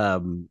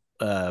would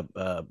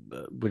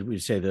we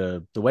say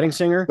the Wedding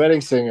Singer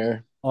Wedding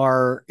Singer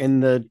are in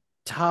the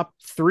top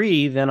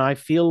three, then I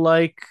feel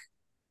like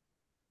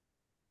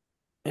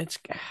it's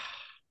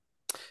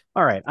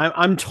all right.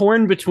 I'm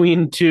torn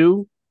between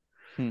two.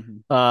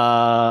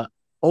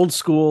 Old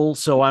school,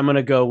 so I'm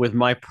gonna go with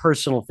my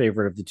personal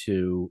favorite of the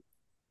two,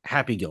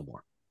 Happy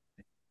Gilmore.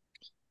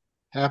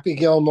 Happy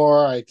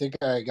Gilmore. I think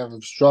I got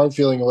a strong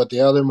feeling of what the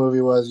other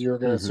movie was you were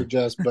going to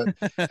suggest, but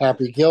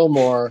Happy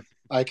Gilmore,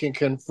 I can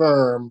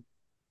confirm,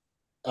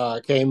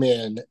 came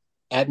in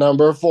at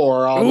number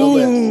 4 on the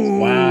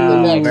list.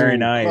 Wow, very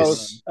nice.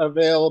 Most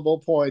available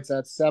points.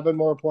 That's 7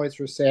 more points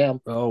for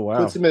Sam. Oh wow,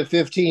 puts him at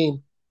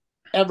 15.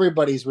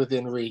 Everybody's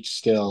within reach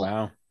still.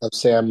 Wow. Of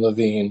Sam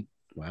Levine.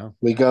 Wow.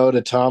 We go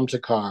to Tom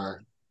Thakkar.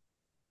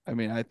 I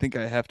mean, I think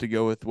I have to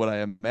go with what I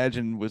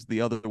imagine was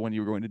the other one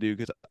you were going to do,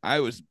 because I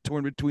was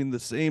torn between the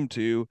same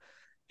two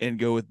and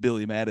go with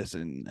Billy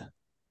Madison.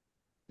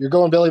 You're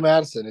going Billy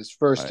Madison, his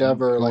first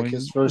ever, like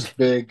his first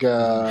big,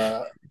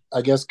 I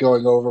guess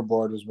Going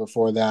Overboard was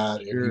before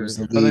that. And he was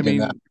the lead in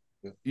that.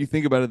 You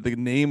think about it, the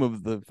name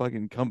of the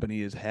fucking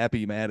company is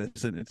Happy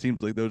Madison. It seems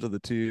like those are the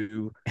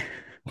two,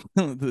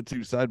 the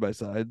two side by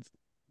sides.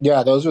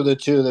 Yeah, those are the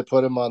two that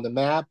put him on the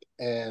map.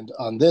 And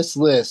on this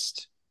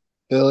list,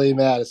 Billy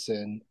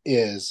Madison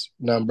is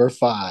number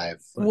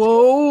 5.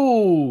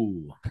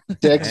 Whoa.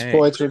 6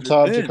 points for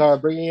Tom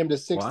Thakkar, bringing him to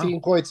 16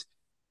 points.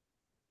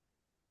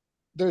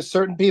 There's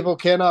certain people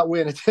cannot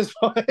win at this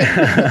point.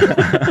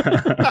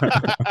 I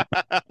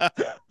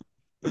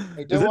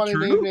don't want to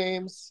name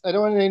names. I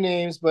don't want to name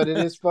names, but it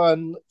is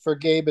fun for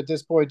Gabe at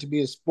this point to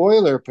be a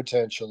spoiler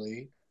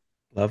potentially.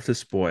 Love to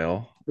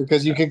spoil.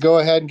 Because you could go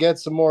ahead and get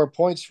some more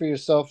points for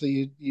yourself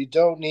that you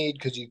don't need,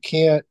 because you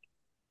can't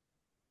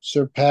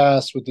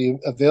surpass with the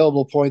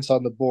available points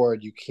on the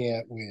board. You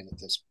can't win at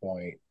this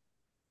point.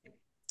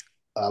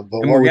 But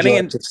what would you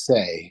like to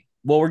say?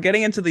 Well, we're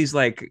getting into these,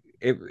 like,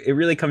 it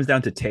really comes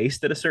down to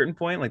taste at a certain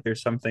point. Like,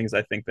 there's some things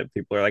I think that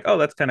people are like, oh,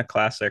 that's kind of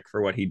classic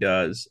for what he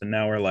does. And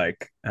now we're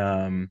like,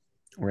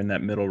 we're in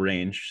that middle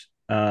range.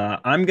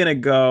 I'm going to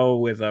go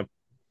with a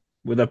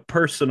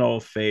personal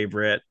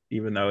favorite,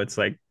 even though it's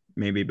like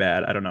maybe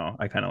bad. I don't know.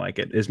 I kind of like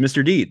it. Is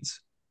Mr. Deeds.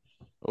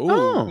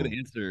 Oh, good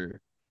answer.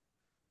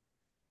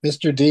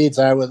 Mr. Deeds,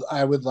 I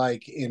would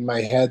like in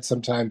my head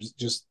sometimes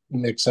just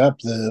mix up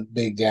the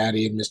Big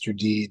Daddy and Mr.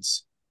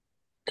 Deeds.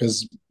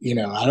 Because,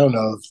 I don't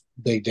know if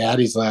Big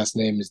Daddy's last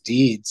name is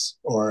Deeds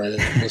or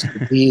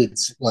Mr.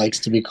 Deeds likes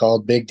to be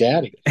called Big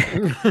Daddy.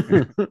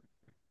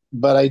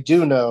 But I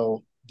do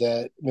know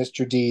that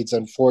Mr. Deeds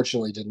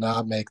unfortunately did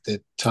not make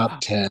the top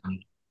 10.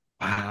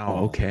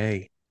 Wow.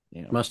 Okay.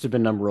 Must have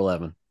been number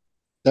 11.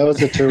 That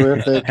was a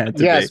terrific.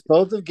 Yes,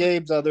 both of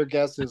Gabe's other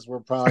guesses were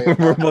probably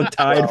we're both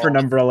tied for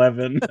number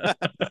 11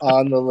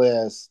 on the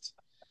list.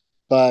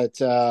 But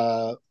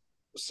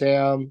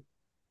Sam,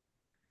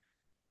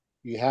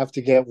 you have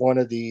to get one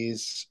of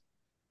these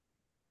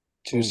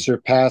to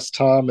surpass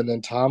Tom, and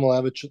then Tom will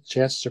have a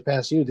chance to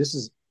surpass you.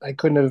 I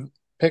couldn't have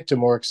picked a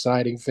more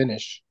exciting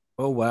finish.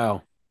 Oh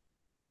wow.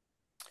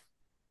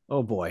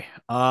 Oh boy.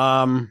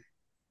 All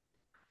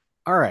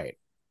right.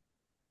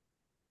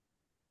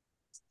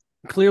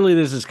 Clearly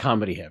this is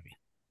comedy heavy.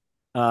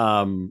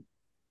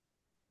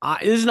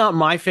 This is not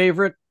my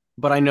favorite,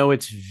 but I know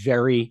it's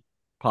very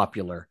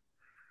popular.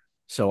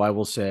 So I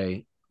will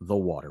say The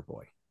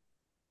Waterboy.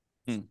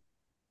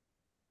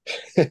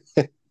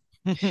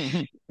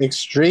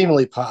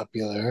 Extremely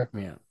popular.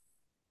 Yeah.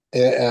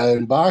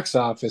 And box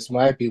office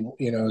might be,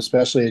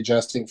 especially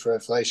adjusting for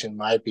inflation,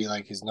 might be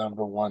like his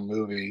number 1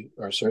 movie,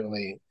 or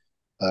certainly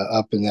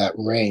up in that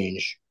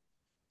range.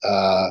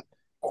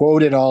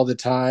 Quoted all the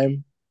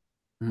time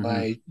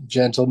by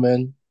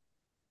gentlemen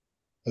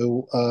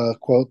who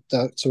quote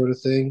that sort of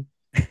thing.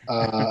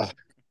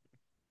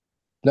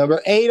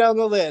 Number 8 on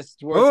the list,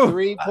 worth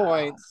 3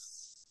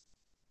 points.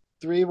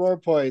 3 more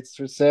points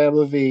for Sam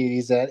Levine.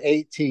 He's at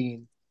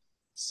 18.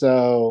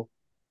 So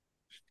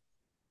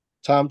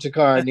Tom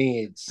Thakkar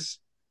needs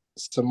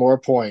some more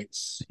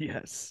points.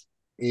 Yes.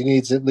 He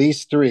needs at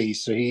least 3.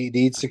 So he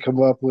needs to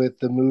come up with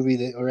the movie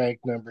that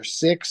ranked number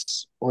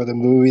 6 or the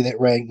movie that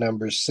ranked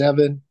number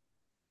 7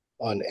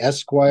 on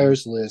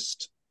Esquire's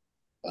list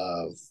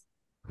of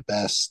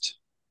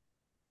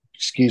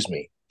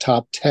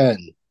top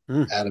 10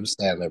 Adam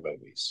Sandler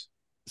movies.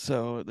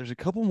 So there's a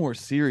couple more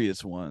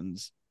serious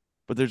ones,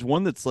 but there's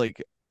one that's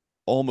like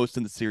almost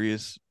in the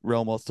serious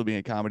realm while still being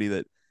a comedy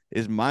that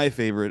is my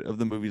favorite of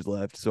the movies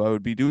left. So I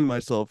would be doing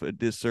myself a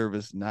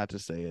disservice not to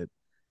say it.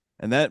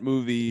 And that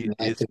movie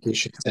I think you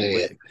should say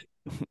it.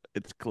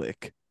 It's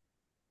Click.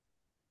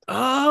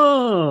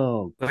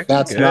 Oh,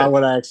 that's not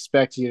what I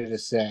expect you to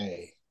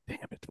say. Damn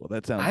it! Well,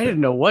 that sounds. I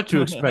didn't know what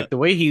to expect. The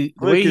way he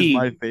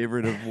my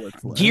favorite of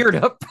what's left. Geared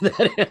up for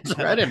that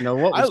answer. I didn't know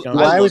what was going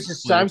on. Well,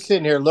 I'm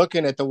sitting here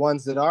looking at the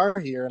ones that are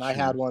here, and I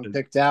had one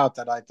picked out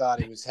that I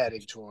thought he was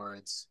heading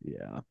towards.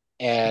 Yeah,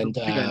 and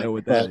I think I know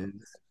what that is.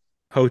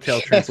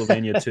 Hotel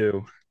Transylvania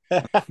 2.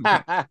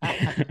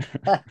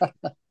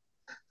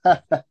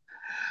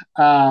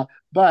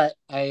 But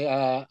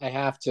I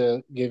have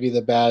to give you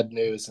the bad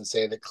news and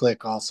say that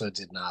Click also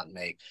did not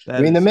make.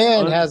 I mean, the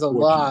man has a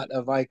lot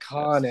of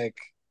iconic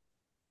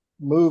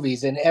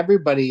movies, and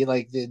everybody,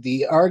 like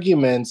the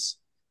arguments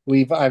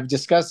I've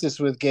discussed this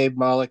with Gabe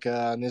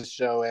Mollica on this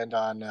show and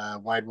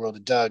on Wide World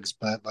of Doug's,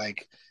 but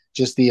like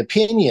just the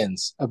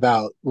opinions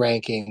about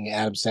ranking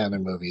Adam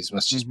Sandler movies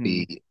must just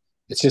be,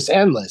 it's just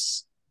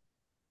endless.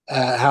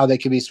 How they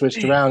can be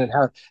switched around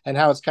and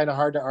how it's kind of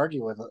hard to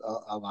argue with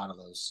a lot of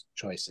those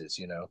choices,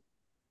 you know.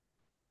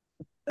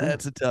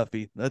 That's a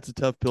toughie. That's a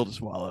tough pill to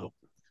swallow.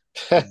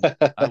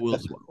 I will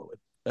swallow it.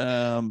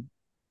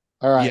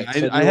 All right.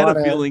 Yeah, I had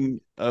a feeling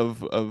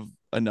of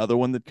another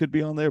one that could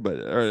be on there,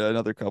 or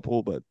another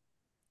couple, but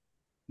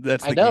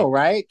that's I know,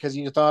 right? Because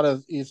you thought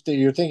of, if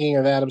you're thinking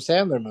of Adam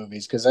Sandler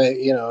movies, because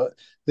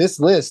this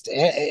list,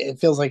 it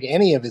feels like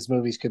any of his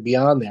movies could be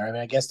on there. I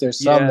mean, I guess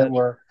there's some that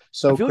were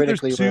so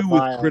critically two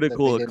with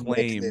critical that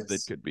acclaim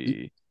that could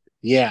be.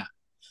 Yeah.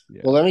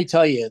 Well, let me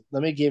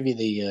give you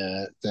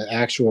the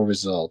actual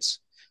results.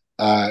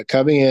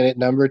 Coming in at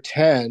number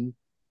 10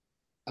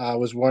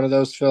 was one of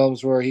those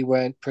films where he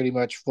went pretty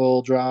much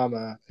full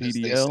drama, as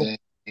they say.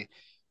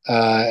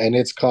 And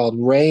it's called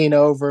Reign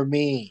Over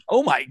Me.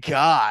 Oh my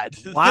God.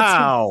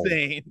 Wow. That's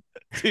insane.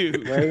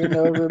 Dude. Reign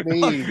Over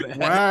Me.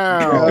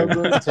 Wow.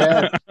 Number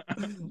 10.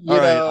 All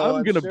right,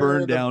 I'm going to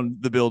burn down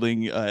the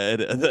building at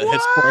the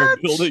Esquire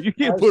building. You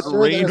can't put Reign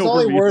Over Me. It's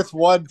only worth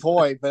 1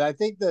 point, but I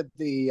think that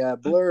the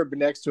blurb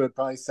next to it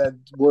probably said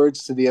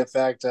words to the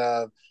effect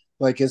of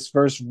like his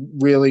first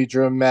really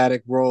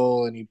dramatic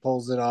role, and he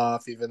pulls it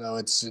off, even though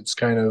it's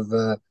kind of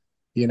a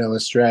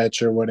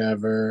stretch or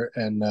whatever,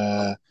 and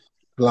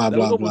blah that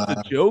blah was blah.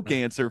 A joke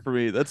answer for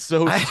me. That's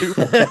so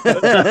stupid.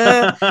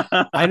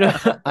 I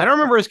don't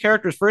remember his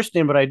character's first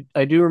name, but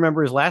I do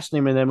remember his last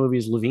name in that movie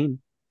is Levine.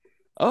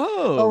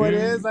 Oh, it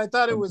is. I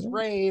thought it was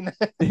Rain.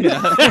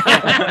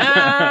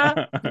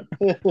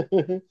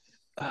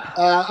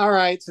 All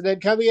right, so then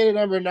coming in at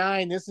number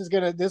 9, this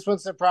one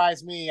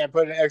surprised me. I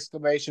put an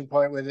exclamation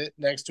point with it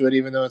next to it,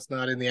 even though it's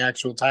not in the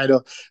actual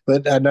title.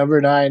 But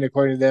number 9,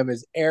 according to them,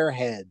 is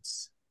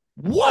Airheads.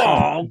 What?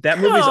 Oh, that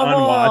movie's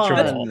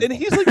unwatchable. And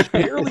he's like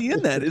barely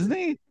in that, isn't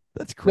he?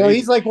 That's crazy. No,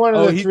 he's like one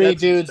of the 3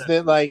 dudes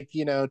that like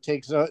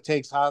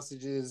takes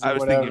hostages or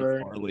whatever.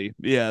 Thinking Farley.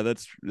 Yeah,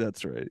 that's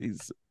right.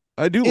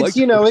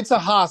 It's a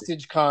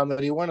hostage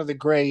comedy, one of the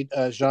great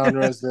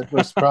genres that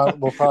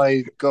will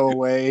probably go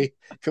away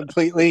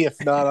completely if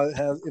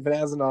it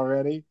hasn't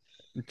already.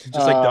 It's just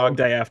like Dog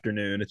Day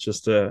Afternoon. It's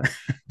just a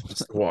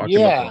walk.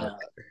 Yeah,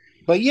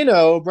 but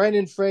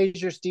Brendan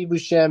Fraser, Steve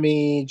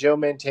Buscemi, Joe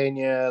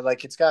Mantegna,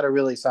 like it's got a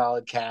really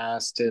solid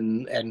cast,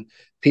 and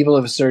people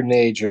of a certain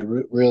age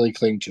really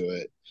cling to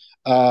it.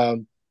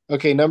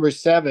 Okay, number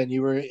 7,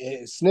 you were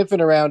sniffing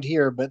around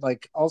here, but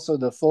like also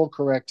the full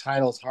correct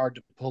title is hard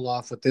to pull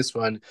off with this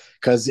one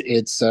because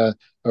it's a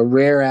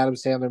rare Adam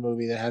Sandler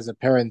movie that has a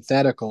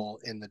parenthetical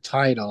in the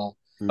title.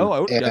 Oh, I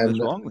would have gotten this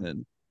wrong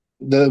then.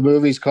 The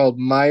movie's called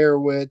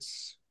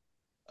Meyerowitz.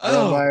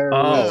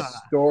 Meyerowitz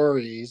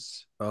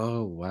Stories.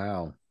 Oh,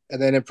 wow.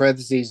 And then in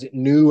parentheses,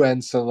 new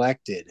and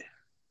selected.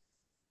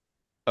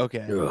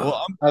 Okay.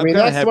 Well,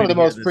 that's one of the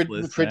most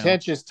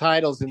pretentious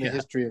titles in the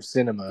history of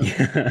cinema.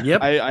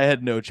 Yep. I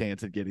had no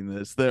chance at getting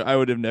this. I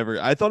would have never.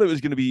 I thought it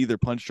was going to be either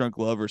Punch Drunk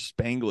Love or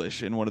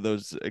Spanglish in one of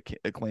those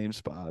acclaim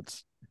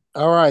spots.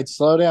 All right,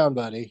 slow down,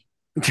 buddy.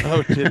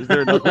 Oh, shit, is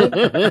there another one?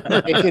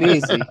 Make it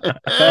easy.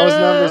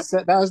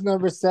 That was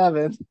number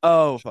 7.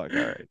 Oh, fuck. All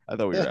right. I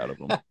thought we were out of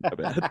them. My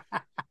bad.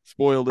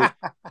 Spoiled it.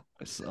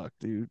 I suck,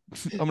 dude.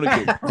 I'm going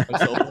to go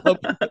myself up.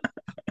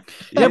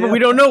 Yeah, but we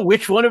don't know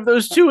which one of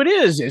those 2 it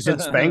is. Is it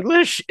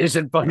Spanglish? Is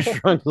it Punch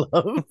Drunk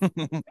Love?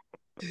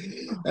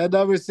 At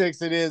number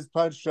 6, it is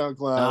Punch Drunk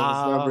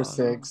Love. It's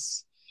number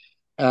 6.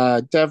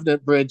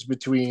 Definite bridge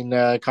between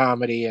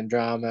comedy and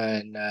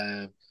drama,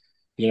 and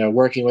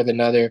working with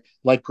another.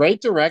 Like,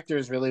 great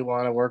directors really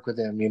want to work with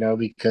him,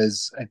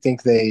 because I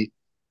think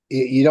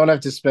you don't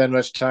have to spend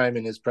much time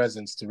in his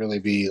presence to really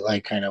be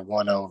like kind of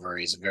won over.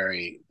 He's a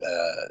very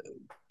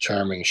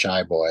charming,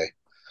 shy boy.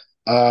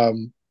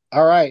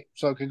 All right,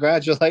 so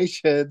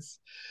congratulations.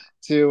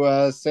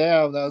 to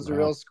Sam. That was a Wow.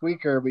 real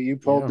squeaker, but you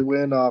pulled Yeah. the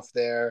win off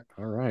there.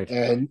 All right.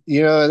 And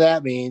you know what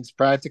that means?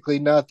 Practically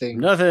nothing.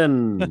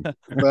 Nothing.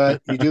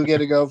 But you do get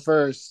to go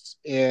first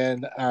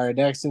in our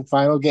next and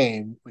final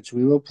game, which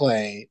we will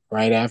play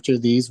right after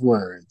these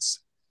words.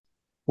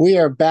 We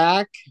are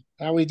back.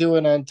 How are we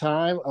doing on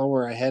time? Oh,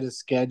 we're ahead of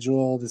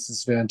schedule. This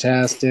is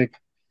fantastic.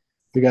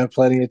 We got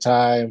plenty of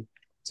time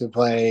to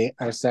play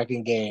our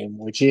second game,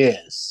 which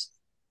is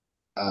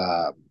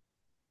a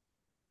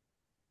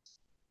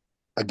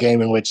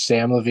game in which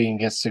Sam Levine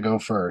gets to go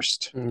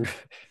first.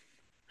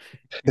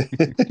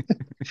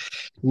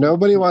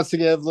 Nobody wants to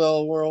give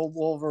little World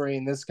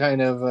Wolverine this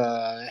kind of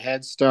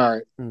head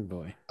start. Oh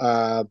boy.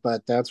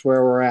 But that's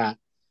where we're at.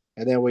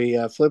 And then we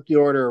flip the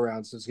order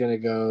around. So it's going to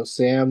go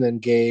Sam, then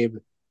Gabe,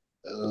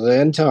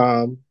 then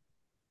Tom,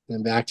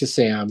 then back to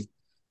Sam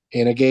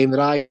in a game that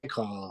I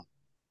call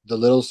The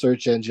Little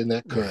Search Engine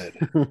That Could.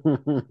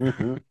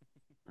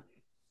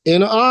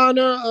 In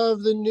honor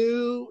of the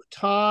new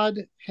Todd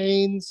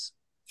Haynes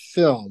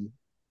film.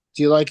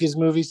 Do you like his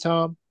movies,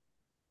 Tom?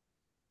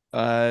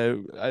 I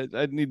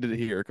needed to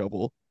hear a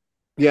couple.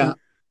 Yeah,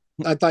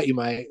 I thought you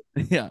might.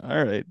 Yeah,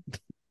 all right.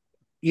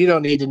 You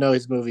don't need to know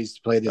his movies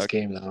to play this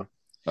game, though.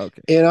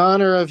 Okay. In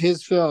honor of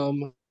his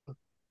film,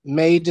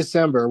 May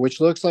December, which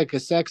looks like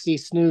a sexy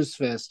snooze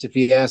fest, if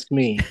you ask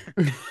me.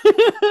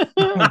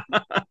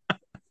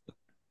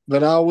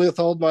 But I'll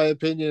withhold my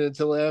opinion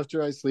until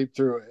after I sleep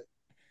through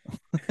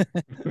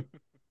it.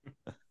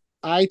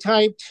 I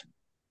typed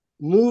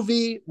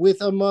movie with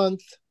a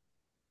month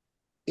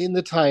in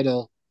the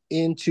title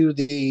into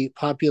the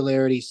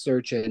popularity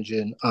search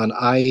engine on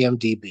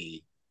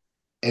IMDb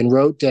and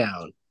wrote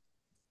down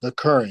the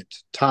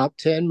current top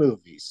 10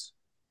 movies,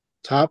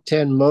 top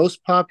 10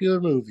 most popular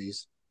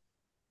movies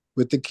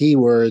with the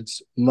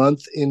keywords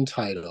month in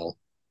title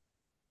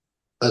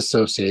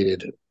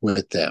associated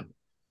with them.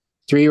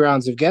 3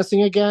 rounds of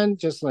guessing again,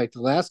 just like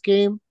the last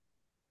game.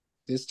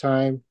 This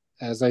time,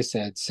 as I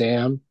said,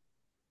 Sam,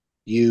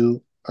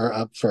 you are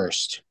up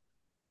first.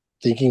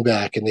 Thinking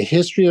back in the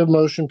history of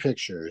motion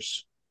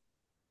pictures,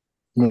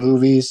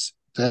 movies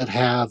that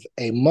have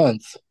a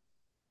month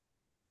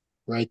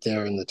right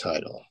there in the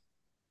title.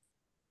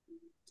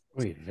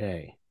 Oy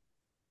vey.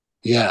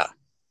 Yeah.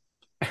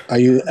 Do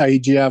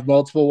you have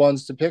multiple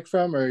ones to pick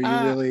from, or are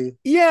you really?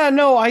 Yeah,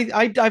 no,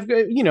 I've got,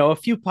 a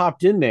few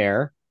popped in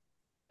there.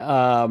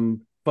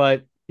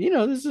 But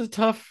this is a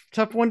tough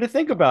one to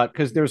think about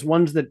because there's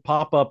ones that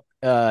pop up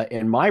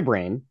in my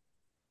brain,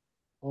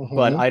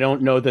 but I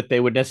don't know that they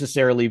would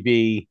necessarily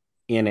be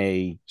in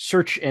a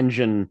search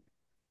engine.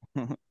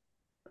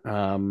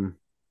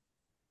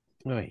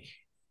 Oy.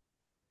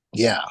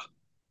 Yeah.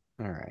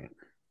 All right.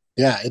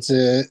 Yeah, it's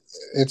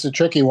a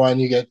tricky one.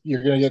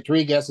 You're gonna get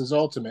 3 guesses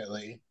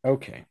ultimately.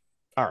 Okay.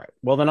 All right.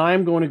 Well, then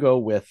I'm going to go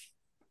with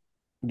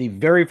the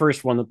very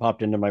first one that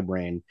popped into my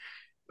brain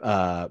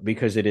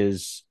because it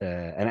is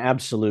an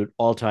absolute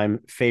all-time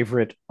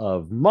favorite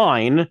of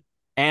mine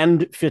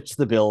and fits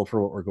the bill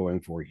for what we're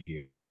going for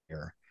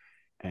here.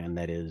 And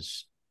that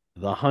is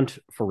The Hunt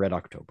for Red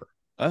October.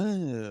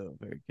 Oh,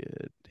 very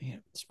good.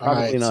 Damn. It's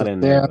probably not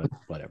in Sam, there, but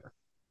whatever.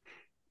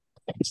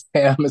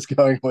 Sam is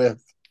going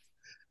with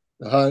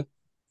The Hunt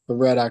for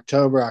Red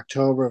October.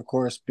 October, of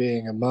course,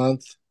 being a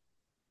month.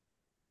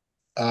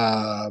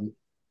 I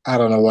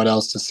don't know what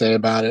else to say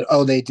about it.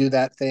 Oh, they do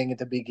that thing at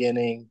the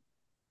beginning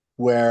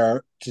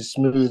where to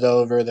smooth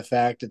over the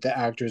fact that the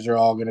actors are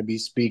all going to be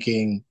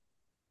speaking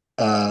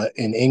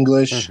in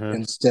English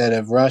instead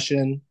of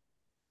Russian.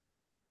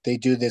 They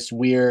do this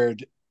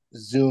weird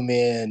zoom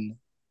in,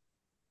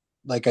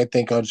 like I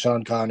think on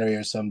Sean Connery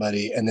or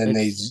somebody, and then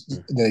they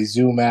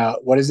zoom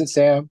out. What is it,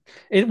 Sam?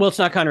 Well, it's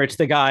not Connery. It's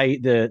the guy,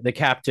 the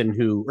captain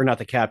who, or not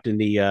the captain,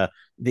 the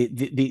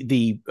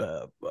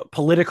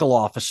political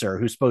officer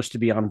who's supposed to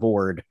be on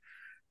board,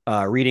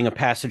 reading a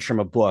passage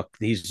from a book.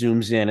 He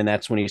zooms in, and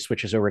that's when he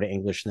switches over to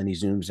English, and then he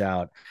zooms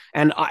out.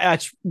 And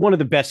that's one of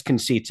the best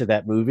conceits of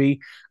that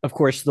movie. Of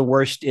course, the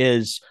worst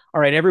is,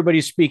 all right,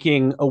 everybody's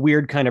speaking a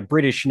weird kind of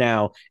British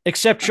now,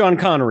 except Sean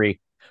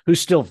Connery, who's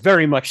still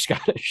very much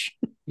Scottish.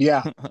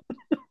 Yeah.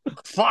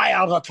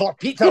 Fire the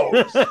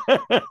torpedoes.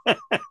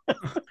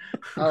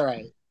 All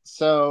right.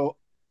 So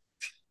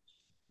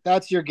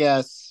that's your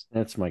guess.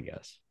 That's my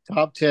guess.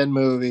 Top 10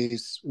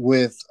 movies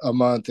with a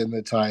month in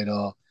the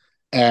title.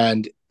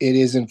 And it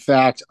is, in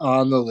fact,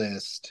 on the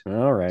list.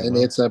 All right. And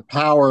it's a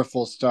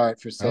powerful start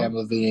for Sam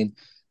Levine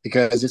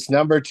because it's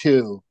number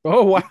 2.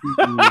 Oh, wow.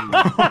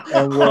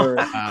 And we're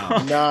 9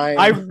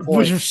 I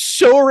points. was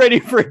so ready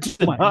for it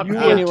to not be You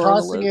were anywhere on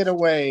the tossing list. it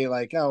away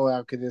like, oh,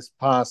 how could this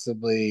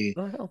possibly?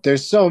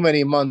 There's so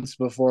many months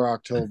before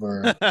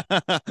October.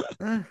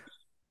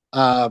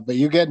 But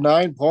you get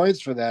 9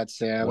 points for that,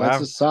 Sam. Wow.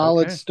 That's a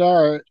solid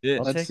start. Yeah.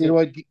 Let's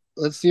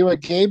see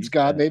what Gabe's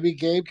got. Maybe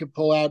Gabe could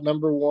pull out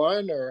number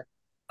 1 or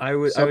I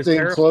was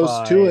something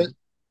close to it.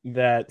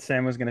 That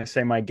Sam was going to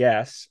say my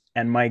guess,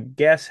 and my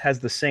guess has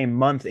the same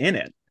month in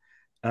it.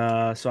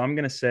 So I'm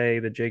going to say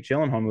the Jake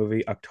Gyllenhaal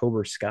movie,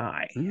 October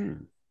Sky.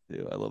 Dude,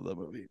 I love that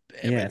movie.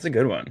 Damn, it's a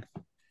good one.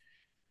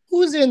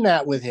 Who's in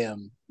that with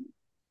him?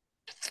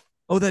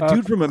 Oh, that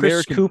dude from Chris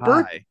American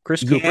Cooper. Pie.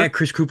 Chris Cooper. Yeah,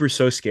 Chris Cooper's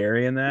so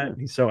scary in that.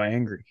 He's so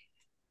angry.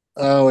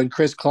 Oh, and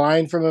Chris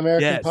Klein from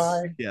American Yes.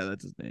 Pie. Yeah,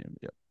 that's his name.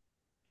 Yep.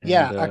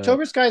 Yeah, And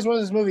October Sky is one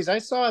of those movies. I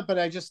saw it, but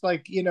I just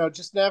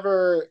just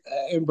never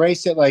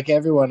embraced it like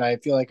everyone. I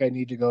feel like I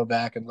need to go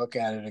back and look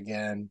at it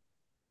again.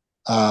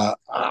 I'm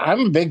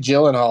a big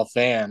Gyllenhaal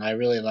fan. I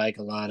really like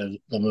a lot of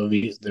the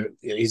movies.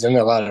 He's in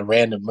a lot of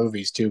random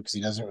movies too, because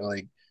he doesn't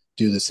really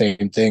do the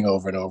same thing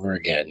over and over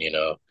again.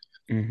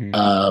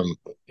 mhm.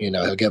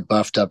 He'll get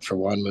buffed up for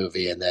one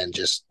movie and then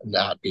just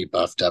not be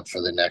buffed up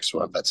for the next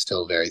one, but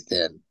still very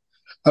thin.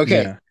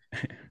 Okay. Yeah.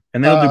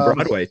 And then he'll do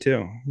Broadway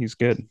too. He's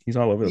good. He's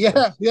all over the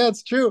place. Yeah,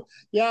 it's true.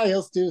 Yeah,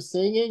 he'll do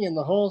singing and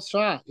the whole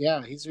shot.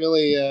 Yeah, he's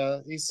really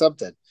he's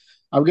something.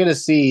 I'm gonna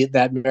see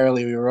that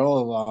Merrily We Roll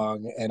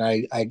Along, and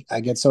I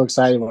get so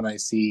excited when I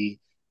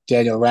see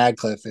Daniel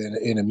Radcliffe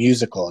in a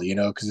musical,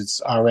 because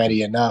it's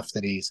already enough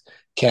that he's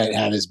can't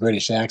have his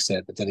British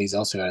accent, but then he's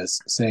also got to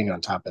sing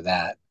on top of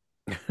that.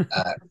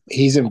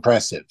 He's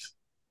impressive.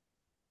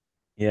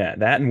 Yeah,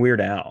 that and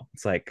Weird Al.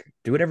 It's like,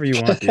 do whatever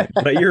you want, dude.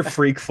 Let your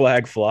freak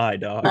flag fly,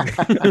 dog.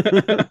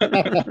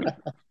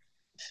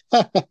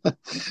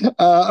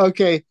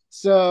 Okay,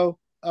 so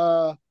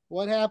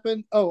what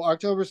happened? Oh,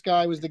 October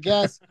Sky was the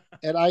guest,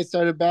 and I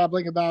started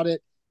babbling about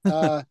it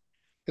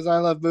because I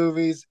love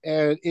movies,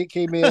 and it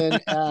came in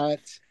at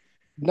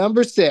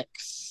number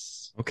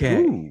 6. Okay.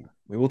 Ooh,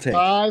 we will take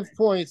 5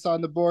 points on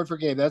the board for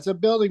Gabe. That's a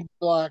building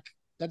block.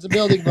 That's a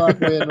building block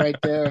win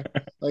right there.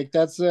 Like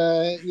that's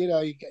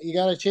you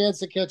got a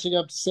chance of catching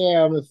up to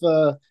Sam if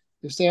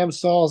Sam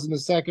stalls in the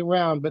second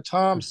round, but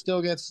Tom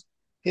still gets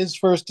his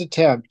first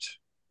attempt.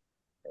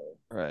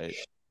 All right.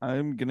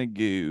 I'm gonna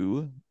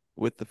go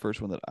with the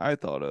first one that I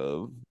thought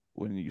of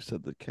when you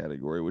said the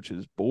category, which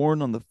is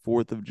Born on the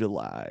 4th of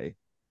July.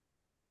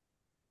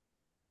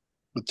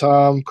 With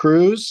Tom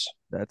Cruise.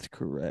 That's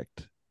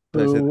correct.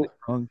 Did I say that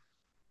wrong?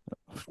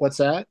 What's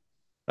that?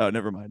 Oh,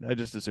 never mind. I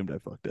just assumed I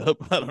fucked up.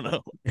 I don't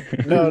know.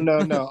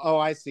 No. Oh,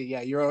 I see.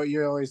 Yeah,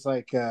 you're always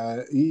like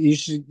you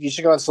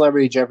should go on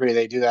Celebrity Jeopardy.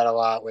 They do that a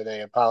lot where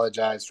they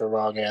apologize for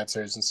wrong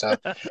answers and stuff.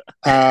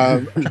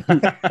 I'm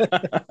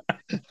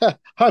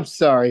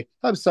sorry,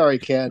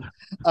 Ken.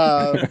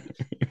 Like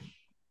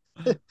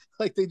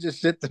they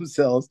just shit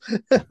themselves.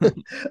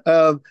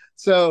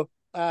 So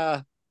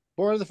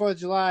Born on the 4th of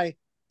July.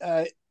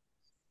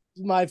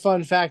 My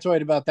fun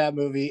factoid about that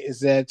movie is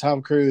that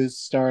Tom Cruise,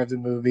 star of the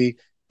movie,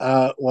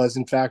 was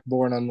in fact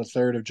born on the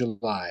 3rd of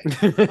July.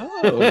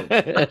 Oh,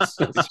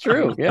 it's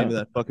true. Yeah,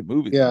 that fucking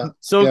movie. Yeah,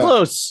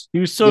 close. He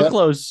was so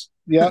close.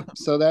 Yep.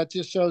 So that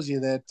just shows you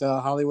that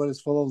Hollywood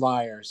is full of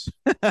liars.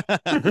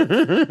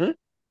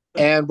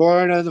 And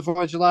Born on the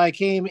 4th of July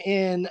came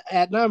in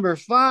at number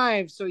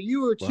 5. So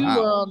you were 2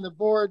 on the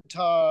board,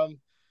 Tom.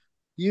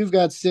 You've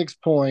got 6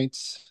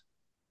 points.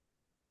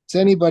 It's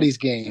anybody's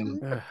game.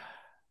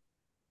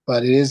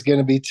 But it is going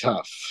to be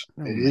tough.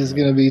 It is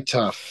going to be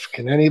tough.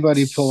 Can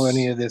anybody pull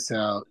any of this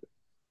out?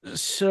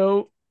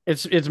 So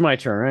it's my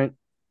turn, right?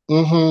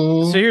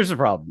 Mm-hmm. So here's the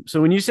problem. So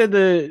when you said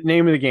the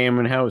name of the game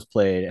and how it was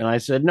played, and I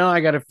said, no,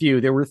 I got a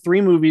few. There were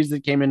 3 movies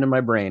that came into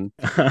my brain.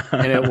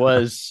 And it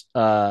was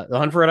The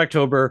Hunt for Red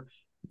October,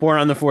 Born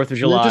on the 4th of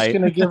July. You're just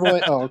going to give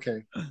away. Oh,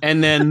 okay.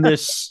 And then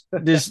this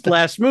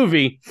last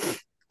movie.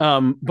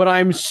 But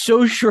I'm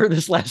so sure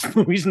this last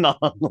movie's not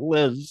on the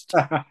list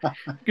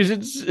because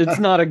it's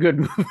not a good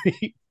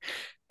movie.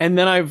 And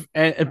then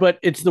but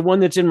it's the one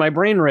that's in my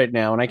brain right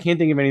now, and I can't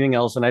think of anything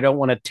else, and I don't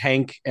want to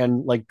tank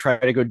and like try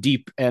to go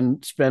deep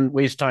and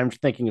waste time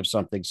thinking of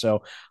something.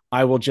 So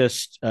I will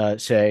just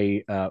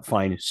say,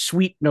 fine,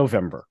 Sweet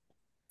November.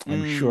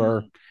 I'm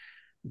sure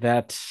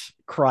that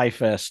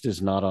Cryfest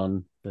is not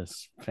on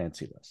this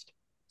fancy list.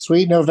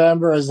 Sweet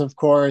November is, of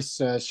course,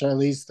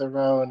 Charlize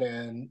Theron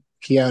and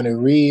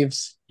Keanu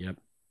Reeves. Yep.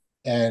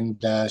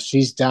 And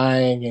she's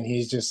dying, and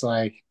he's just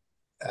like,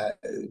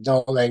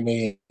 don't make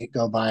me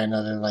go buy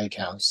another lake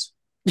house.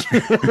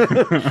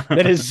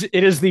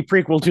 It is the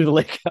prequel to the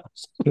Lake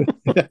House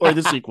or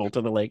the sequel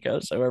to the Lake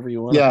House, however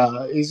you want.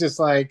 Yeah, he's just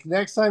like,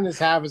 next time this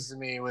happens to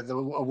me with a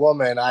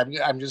woman,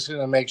 I'm just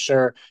gonna make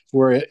sure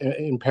we're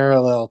in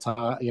parallel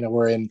time.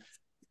 We're in,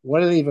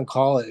 what do they even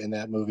call it in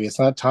that movie? It's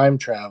not time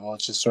travel.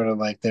 It's just sort of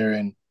like they're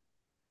in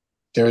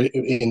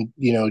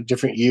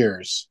different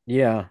years.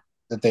 Yeah,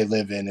 that they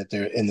live in. That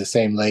they're in the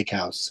same lake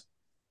house.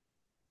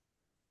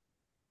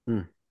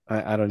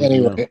 I don't.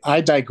 Anyway,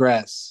 I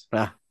digress.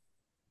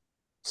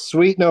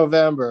 Sweet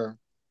November,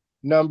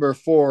 number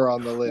 4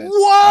 on the list.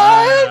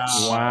 What?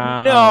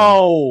 Wow.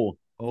 No.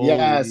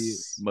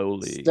 Yes.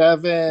 Moly.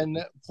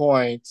 7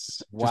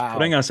 points. Just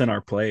putting us in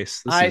our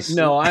place. That's this is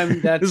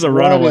a what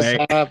runaway.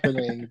 is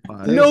happening.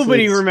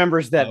 Nobody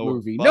remembers that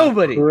movie.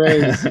 Nobody.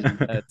 Crazy.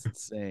 That's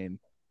insane.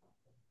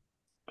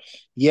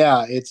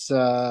 Yeah, it's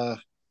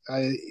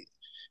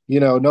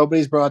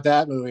nobody's brought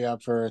that movie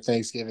up for a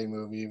Thanksgiving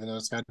movie, even though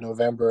it's got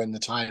November in the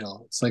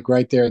title. It's like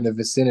right there in the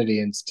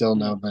vicinity, and still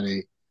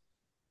nobody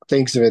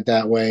thinks of it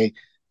that way.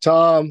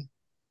 Tom,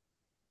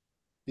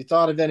 you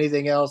thought of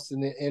anything else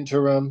in the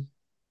interim?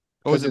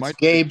 Oh, is it it's my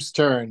Gabe's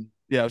turn.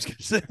 Yeah, I was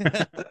gonna say.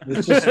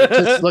 It's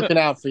just looking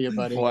out for you,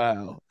 buddy.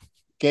 Wow.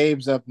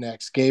 Gabe's up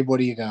next. Gabe, what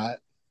do you got?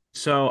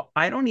 So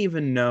I don't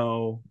even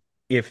know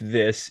if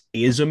this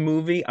is a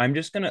movie. I'm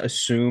just gonna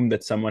assume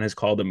that someone has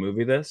called a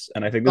movie this,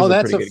 and I think this Oh, is a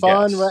that's pretty a good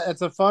fun. guess.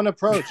 That's a fun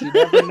approach. You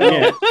never know.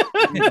 Yeah.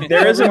 You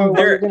There is never know a what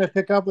you're there going to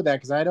pick up with that,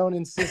 because I don't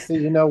insist that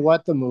you know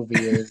what the movie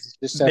is.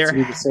 It just has to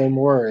be the there same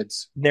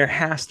words. there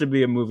has to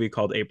be a movie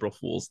called April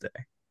Fool's Day.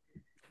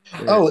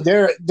 Oh,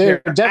 there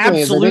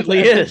definitely absolutely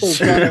is.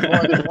 is. I think they've done it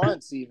more than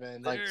once,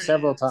 even like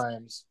several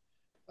times.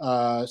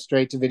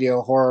 Straight to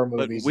video horror But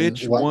movies.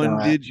 which and one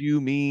whatnot. did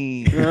you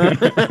mean?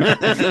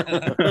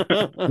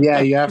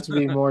 Yeah, you have to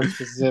be more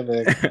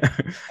specific.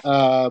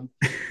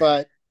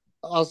 But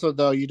also,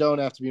 though, you don't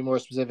have to be more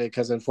specific,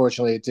 because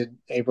unfortunately, it did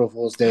April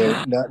Fool's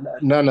Day.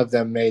 None of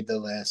them made the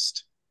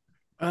list.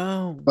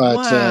 Oh, But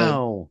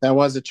wow. that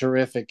was a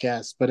terrific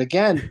guess. But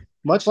again,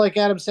 much like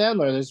Adam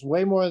Sandler, there's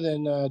way more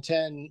than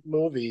 10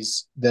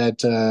 movies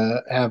that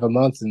have a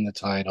month in the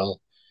title.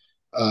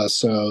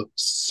 So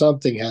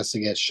something has to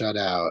get shut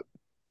out.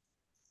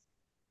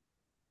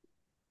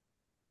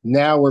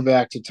 Now we're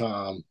back to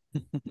Tom.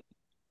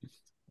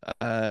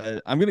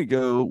 I'm gonna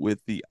go with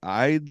the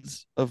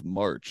Ides of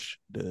March,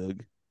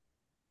 Doug.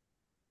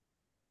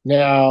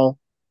 Now,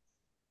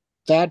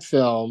 that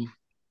film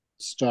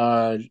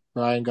starred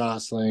Ryan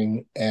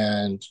Gosling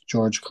and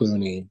George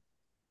Clooney.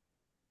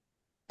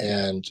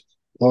 And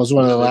what was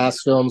one of the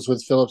last films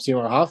with Philip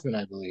Seymour Hoffman,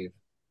 I believe?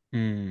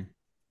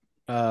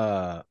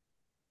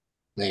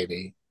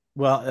 Maybe.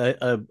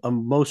 Well, a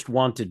Most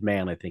Wanted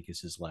Man, I think,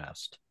 is his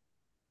last.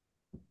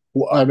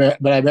 Well, I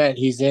meant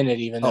he's in it,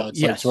 even though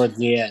it's like towards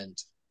the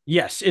end.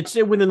 Yes, it's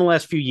within the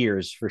last few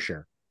years for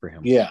sure for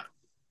him. Yeah.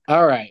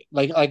 All right.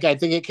 Like I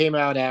think it came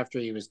out after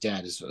he was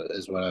dead, is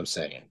what I'm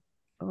saying.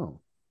 Oh.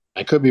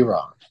 I could be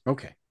wrong.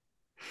 Okay.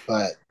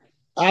 But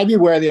I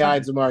beware the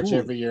Ides of March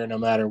every year, no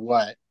matter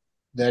what.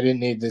 I didn't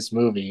need this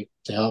movie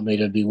to help me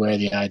to beware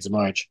the Ides of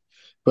March.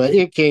 But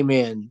it came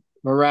in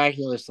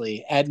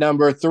miraculously at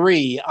number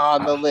 3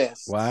 on the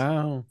list.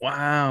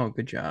 Wow.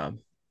 Good job.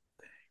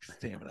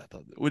 Damn it! I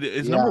thought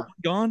is number 1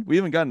 gone? We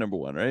haven't got number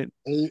 1, right?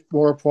 8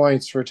 more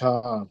points for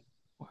Tom.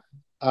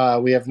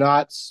 We've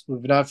not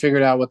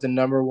figured out what the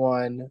number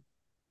 1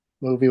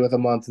 movie with a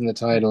month in the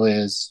title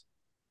is.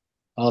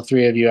 All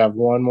 3 of you have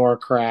one more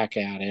crack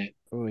at it.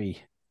 Oy.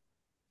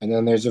 And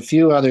then there's a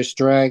few other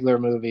straggler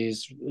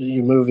movies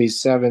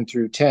 7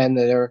 through 10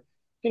 that are,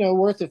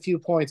 worth a few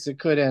points that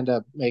could end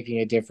up making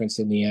a difference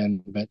in the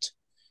end. But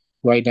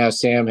right now,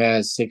 Sam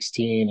has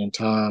 16 and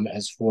Tom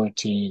has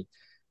 14.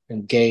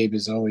 And Gabe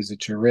is always a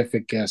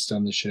terrific guest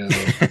on the show.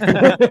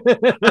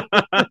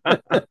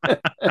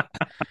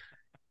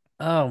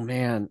 Oh,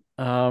 man.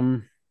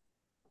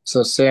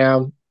 So,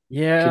 Sam,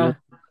 yeah, can you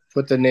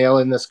put the nail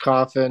in this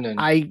coffin?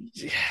 And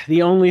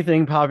the only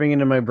thing popping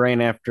into my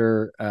brain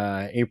after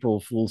April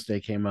Fool's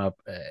Day came up,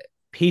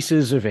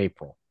 Pieces of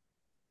April.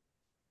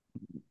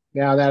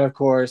 Now that, of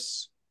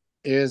course,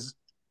 is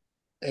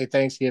a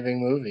Thanksgiving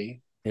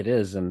movie. It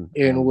is, in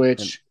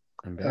which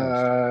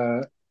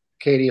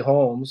Katie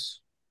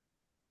Holmes,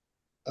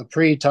 a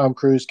pre-Tom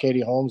Cruise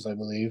Katie Holmes, I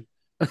believe,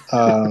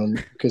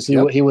 because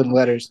he wouldn't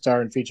let her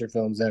star in feature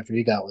films after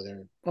he got with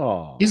her.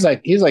 Oh, he's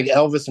like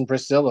Elvis and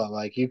Priscilla.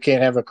 Like, you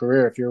can't have a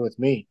career if you're with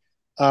me.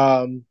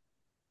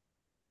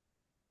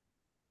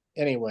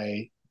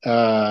 Anyway,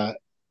 that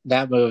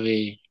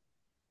movie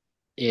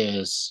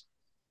is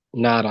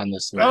not on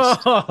this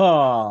list. Oh,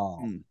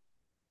 all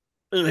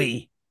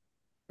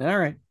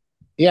right.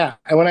 Yeah,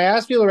 and when I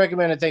ask people to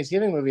recommend a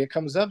Thanksgiving movie, it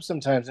comes up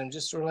sometimes. I'm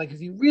just sort of like,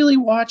 have you really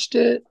watched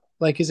it?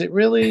 Like, is it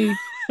really?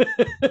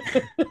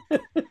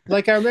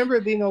 Like, I remember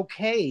it being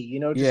okay,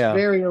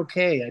 very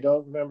okay. I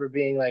don't remember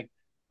being like,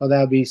 oh, that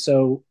would be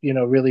so,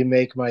 really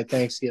make my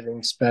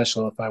Thanksgiving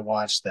special if I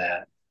watched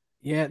that.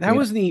 Yeah, that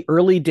was the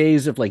early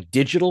days of like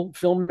digital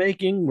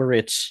filmmaking, where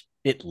it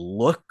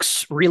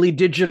looks really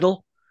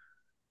digital.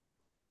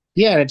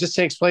 Yeah, and it just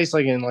takes place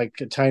like in like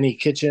a tiny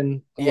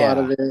kitchen, a lot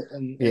of it,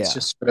 and it's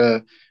just sort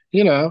of,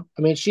 I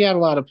mean, she had a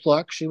lot of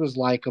pluck. She was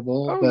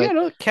likable. Oh, but,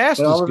 the cast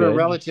but is all of good. her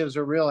relatives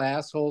are real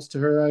assholes to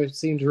her, I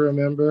seem to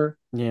remember.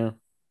 Yeah.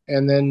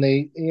 And then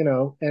they,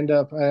 end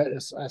up,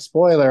 a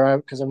spoiler,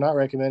 because I'm not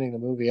recommending the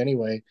movie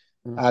anyway,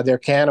 they're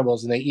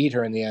cannibals and they eat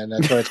her in the end.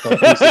 That's why it's called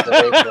Pieces of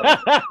April.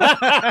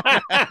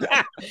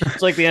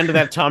 It's like the end of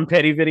that Tom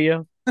Petty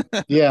video.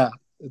 Yeah,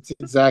 it's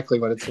exactly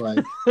what it's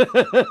like.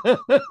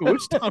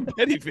 Which Tom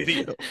Petty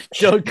video?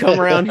 Don't come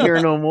around here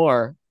no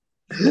more.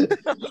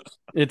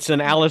 It's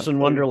an Alice in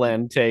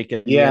Wonderland take,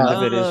 and the end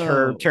of it is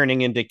her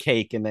turning into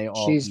cake, and they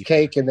all she's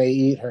cake and they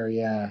eat her.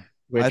 Yeah.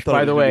 Which,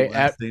 by the way,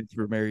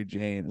 for Mary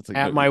Jane, it's like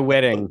at my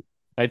wedding,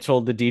 I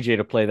told the DJ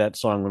to play that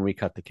song when we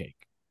cut the cake.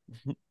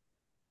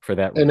 For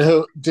that reason. And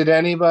who did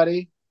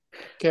anybody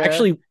care?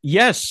 Actually,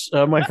 yes,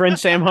 my friend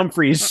Sam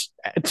Humphreys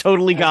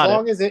totally got it. As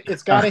long as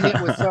it's got to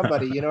hit with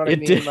somebody, you know what I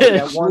mean? Did. Like,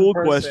 that one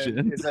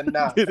person is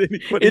enough.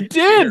 It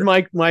did.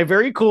 My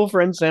very cool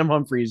friend Sam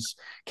Humphreys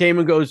came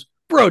and goes,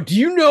 "Bro, do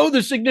you know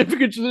the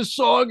significance of this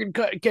song and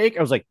cut cake?"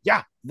 I was like,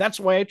 "Yeah,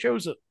 that's why I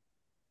chose it."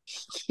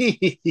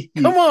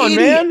 Come on,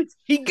 man.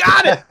 He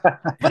got it.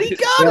 But he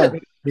got Yeah,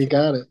 it. he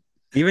got it.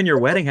 Even your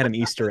wedding had an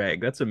Easter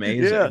egg. That's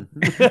amazing.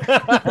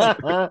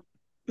 You're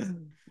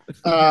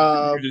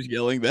Um, just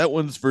yelling, that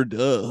one's for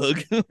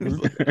Doug.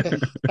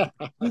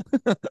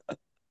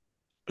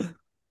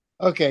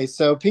 okay,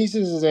 so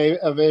Pieces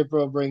of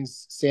April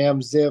brings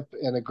Sam zip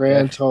and a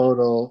grand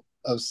total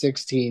of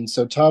 16.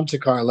 So Tom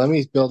Thakkar, let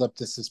me build up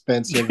the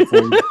suspense here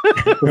before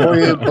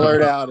you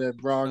blurt out a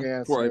wrong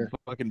Before I answer.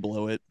 fucking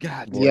blow it.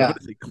 God damn, Yeah. I'm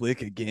gonna say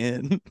click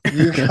again.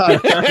 You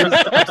got please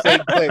stop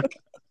saying click.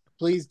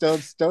 Please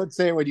don't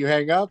say it when you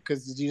hang up,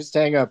 because you just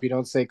hang up. You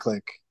don't say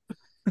click.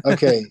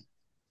 Okay.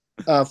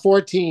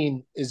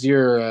 14 is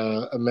your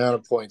amount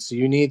of points. So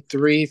you need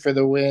 3 for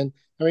the win.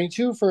 I mean,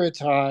 2 for a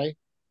tie.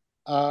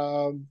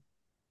 And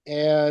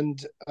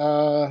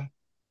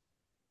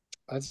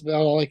that's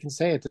about all I can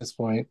say at this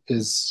point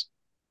is,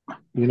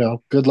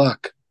 good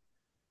luck.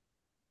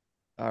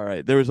 All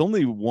right. There was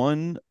only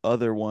one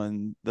other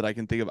one that I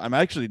can think of. I'm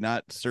actually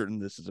not certain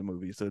this is a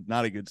movie, so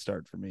not a good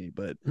start for me,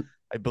 but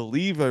I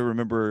believe I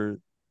remember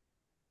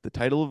the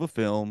title of a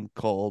film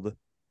called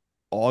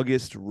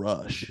August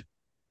Rush.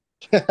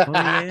 Oh,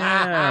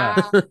 yeah.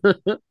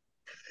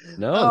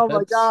 No. Oh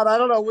my God. I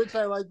don't know which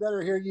I like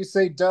better, hearing you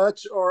say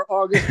Dutch or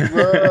August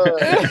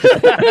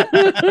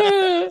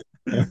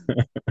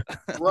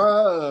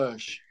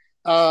Rush.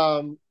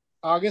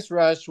 August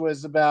Rush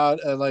was about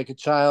like a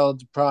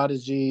child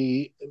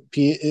prodigy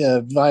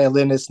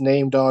violinist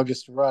named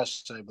August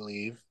Rush, I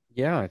believe.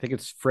 Yeah, I think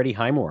it's Freddie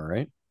Highmore,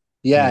 right?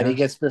 Yeah, and he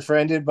gets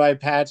befriended by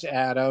Patch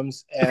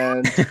Adams,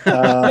 and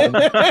and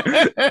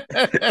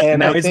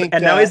now I think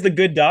now he's the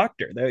good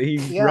doctor.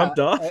 He rubbed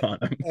off on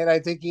him. And I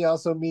think he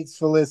also meets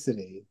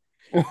Felicity.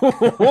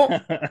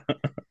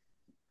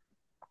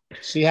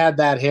 She had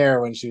that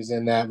hair when she was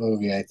in that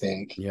movie, I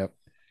think. Yep.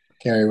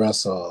 Carrie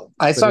Russell.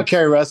 I saw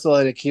Carrie Russell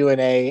at a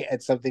Q&A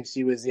at something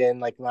she was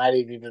in, like might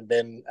have even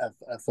been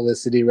a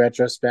Felicity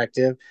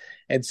retrospective.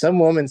 And some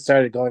woman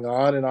started going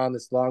on and on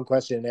this long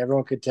question, and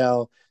everyone could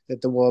tell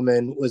that the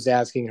woman was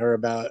asking her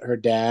about her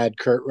dad,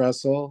 Kurt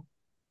Russell.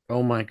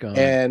 Oh my God.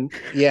 And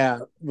yeah,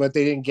 but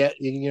they didn't get,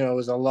 it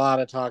was a lot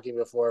of talking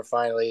before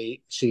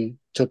finally she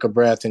took a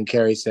breath and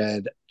Carrie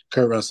said,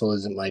 Kurt Russell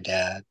isn't my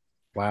dad.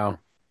 Wow.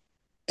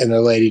 And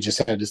the lady just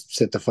had to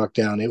sit the fuck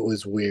down. It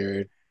was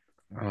weird.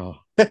 Oh,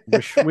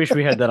 wish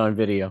we had that on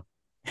video.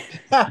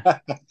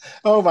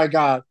 Oh my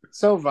God.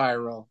 So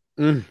viral.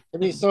 Mm. It'd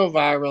be so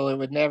viral, it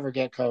would never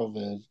get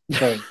COVID.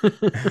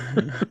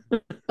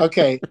 But,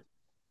 okay.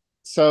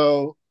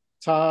 So,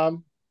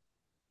 Tom,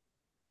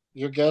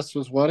 your guess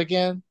was what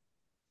again?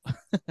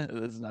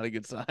 That's not a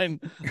good sign.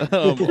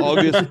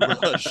 August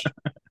Rush.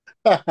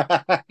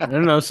 I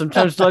don't know.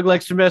 Sometimes Doug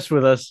likes to mess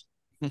with us.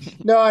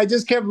 No, I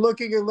just kept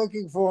looking and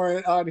looking for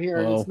it on here,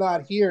 and it's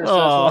not here. So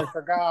that's why I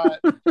forgot.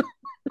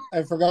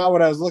 I forgot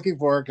what I was looking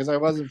for because I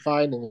wasn't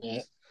finding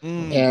it.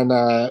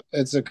 And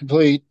it's a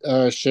complete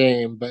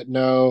shame, but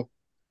no,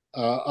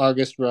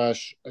 August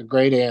Rush, a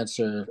great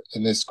answer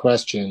in this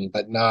question,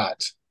 but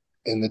not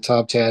in the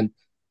top 10.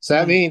 So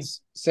that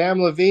means,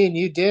 Sam Levine,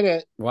 you did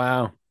it.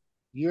 Wow.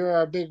 You're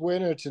our big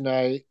winner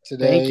today.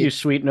 Thank you,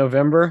 sweet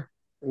November.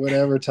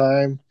 Whatever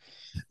time.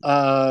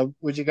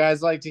 Would you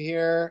guys like to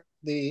hear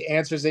the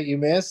answers that you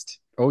missed?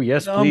 Oh,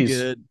 yes, No,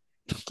 please.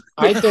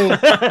 I'm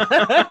good.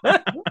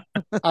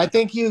 I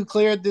think you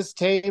cleared this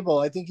table.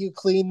 I think you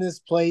cleaned this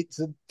plate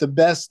to the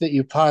best that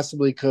you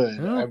possibly could.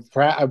 Oh.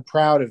 I'm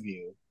proud of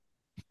you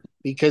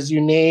because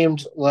you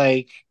named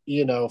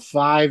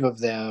 5 of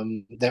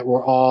them that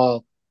were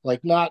all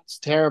like not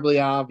terribly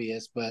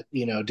obvious, but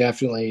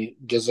definitely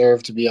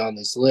deserve to be on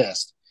this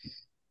list.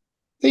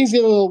 Things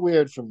get a little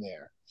weird from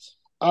there.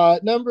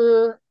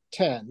 Number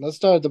 10. Let's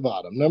start at the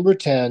bottom. Number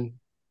 10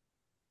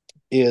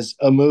 is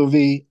a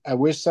movie. I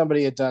wish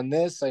somebody had done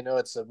this. I know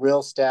it's a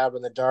real stab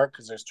in the dark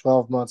because there's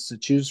 12 months to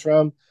choose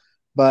from,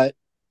 but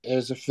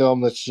there's a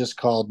film that's just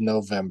called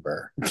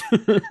November.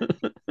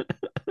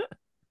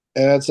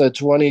 And it's a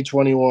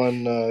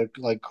 2021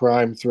 like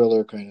crime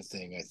thriller kind of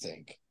thing, I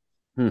think.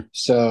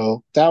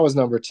 So that was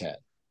number 10.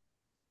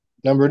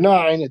 Number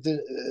 9,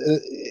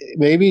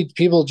 maybe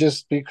people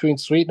just, between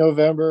Sweet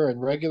November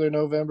and regular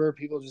November,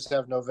 people just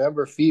have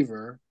November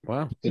fever.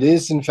 Wow. It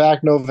is, in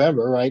fact,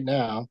 November right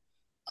now.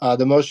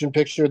 The motion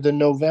picture The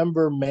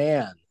November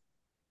Man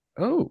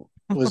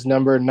was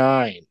number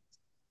 9.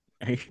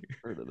 I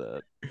heard of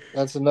that.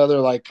 That's another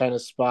like kind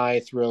of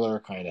spy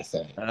thriller kind of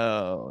thing.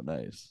 Oh,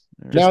 nice.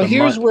 Now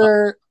here's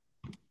where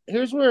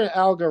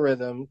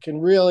algorithm can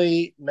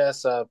really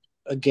mess up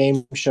a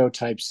game show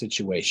type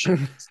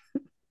situation.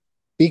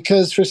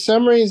 Because for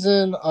some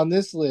reason on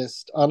this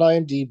list on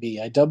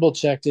IMDb, I double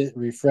checked it,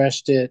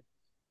 refreshed it,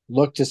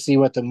 looked to see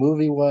what the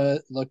movie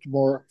was, looked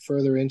more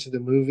further into the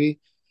movie.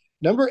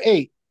 Number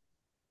 8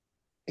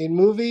 in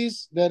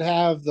movies that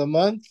have the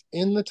month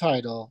in the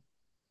title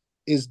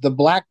is The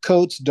Black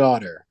Coat's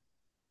Daughter.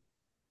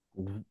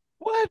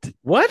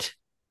 What?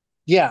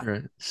 Yeah.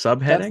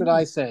 Subheading? That's what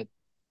I said.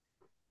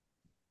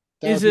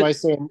 That's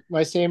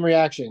my same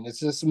reaction. It's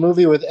this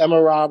movie with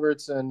Emma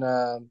Roberts and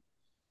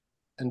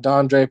and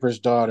Don Draper's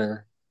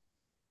daughter.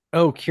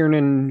 Oh,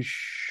 Kiernan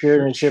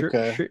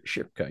Shipka.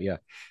 Shipka, yeah.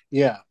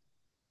 Yeah.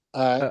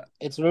 Uh,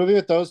 It's a movie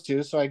with those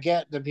two, so I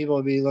get that people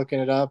would be looking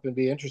it up and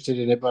be interested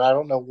in it, but I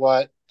don't know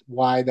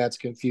why that's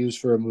confused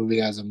for a movie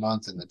that has a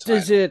month in the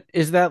title.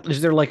 is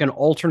there like an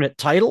alternate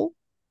title?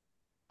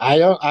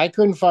 I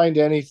couldn't find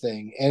any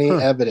Huh.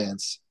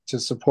 evidence to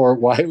support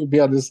why it would be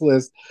on this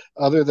list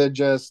other than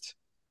just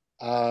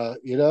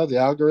the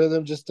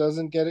algorithm just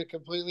doesn't get it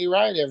completely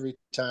right every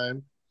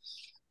time.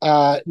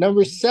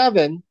 Number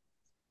 7,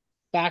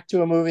 back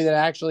to a movie that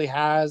actually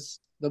has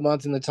the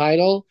month in the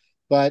title,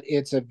 but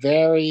it's a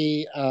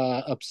very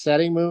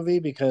upsetting movie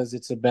because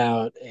it's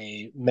about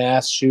a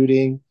mass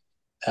shooting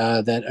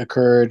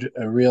a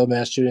real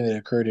mass shooting that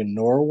occurred in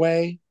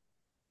Norway.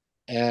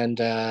 And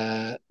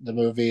the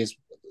movie is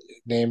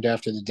named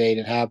after the date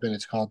it happened.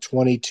 It's called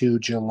 22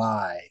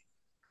 July.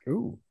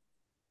 Ooh.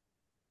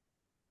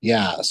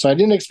 Yeah, so I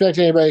didn't expect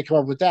anybody to come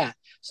up with that.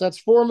 So that's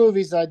 4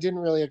 movies that I didn't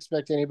really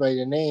expect anybody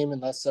to name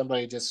unless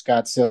somebody just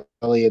got silly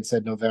and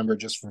said November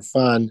just for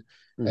fun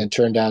and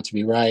turned out to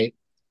be right.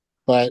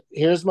 But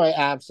here's my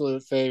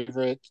absolute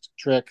favorite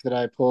trick that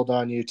I pulled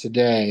on you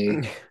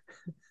today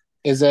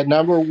is that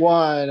number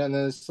 1 on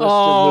this list of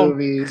Oh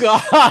movies.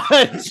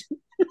 God.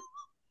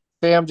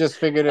 Sam just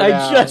figured it I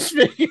out. just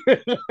figured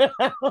it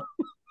out.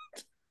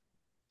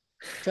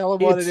 Tell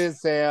him what it is,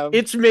 Sam.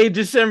 It's May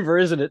December,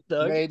 isn't it,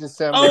 Doug? May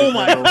December. Oh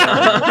my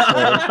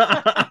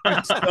God!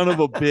 You son of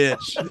a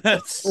bitch!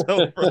 That's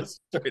so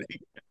frustrating.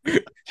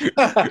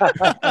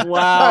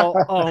 Wow.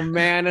 Oh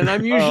man. And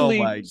I'm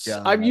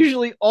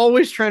usually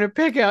always trying to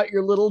pick out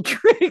your little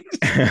tricks.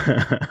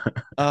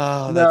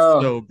 Oh,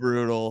 that's so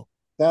brutal.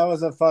 That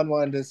was a fun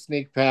one to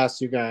sneak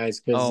past you guys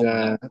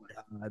because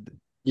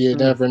you Hmm.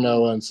 never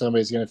know when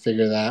somebody's going to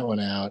figure that one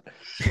out.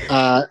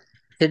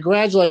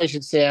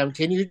 Congratulations, Sam.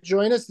 Can you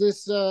join us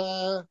this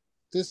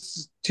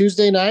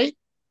Tuesday night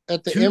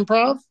at the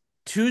Improv?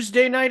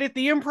 Tuesday night at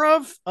the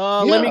Improv?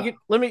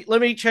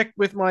 Let me check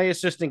with my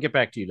assistant. Get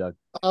back to you, Doug.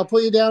 I'll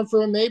put you down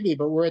for a maybe,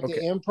 but we're at the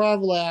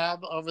Improv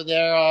Lab over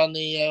there on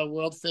the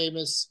world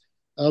famous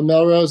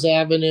Melrose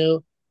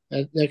Avenue,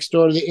 next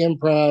door to the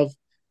Improv.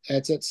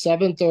 It's at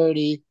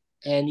 7:30,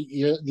 and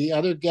the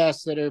other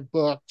guests that are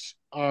booked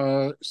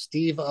are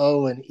Steve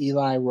O and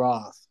Eli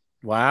Roth.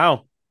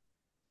 Wow!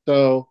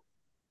 So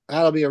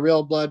that'll be a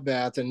real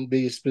bloodbath and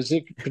be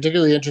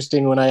particularly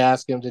interesting when I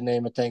ask him to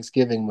name a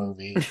Thanksgiving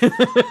movie.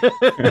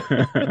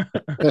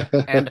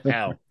 And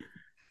how?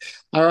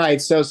 All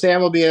right, so Sam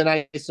will be a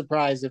nice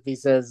surprise if he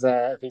says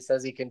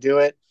he can do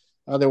it.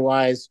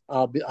 Otherwise,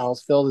 I'll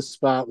fill the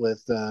spot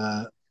with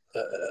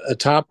a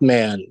top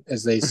man,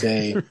 as they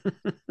say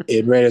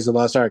in Raiders of the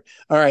Lost Ark.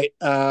 All right,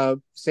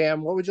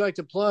 Sam, what would you like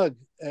to plug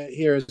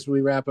here as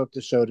we wrap up the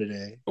show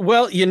today?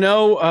 Well,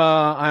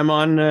 I'm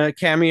on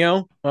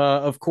Cameo,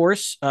 of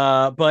course.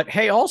 But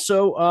hey,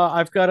 also,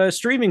 I've got a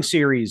streaming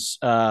series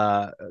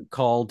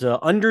called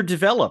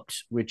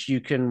Underdeveloped, which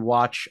you can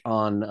watch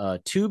on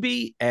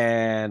Tubi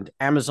and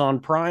Amazon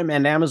Prime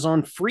and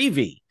Amazon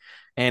Freevee.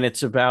 And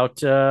it's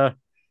about a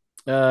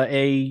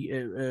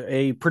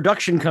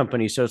production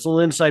company. So it's a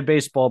little inside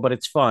baseball, but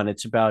it's fun.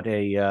 It's about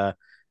a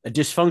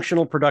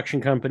dysfunctional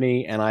production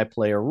company, and I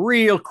play a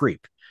real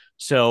creep.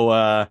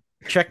 So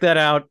check that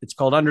out. It's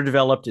called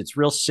Underdeveloped. It's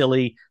real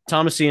silly.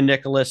 Thomas Ian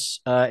Nicholas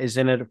is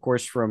in it, of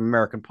course, from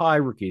American Pie,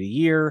 Rookie of the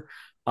Year.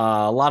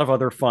 A lot of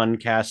other fun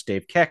cast: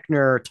 Dave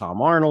Koechner,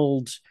 Tom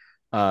Arnold.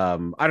 I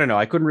don't know.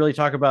 I couldn't really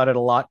talk about it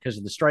a lot because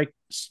of the strike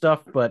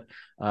stuff, but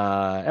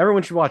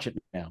everyone should watch it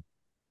now.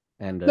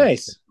 And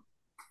nice.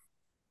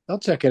 I'll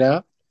check it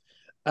out.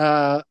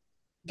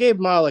 Gabe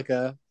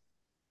Mollica,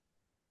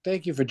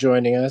 thank you for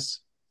joining us.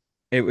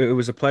 It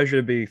was a pleasure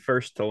to be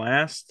first to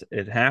last.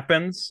 It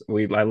happens.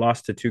 I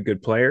lost to 2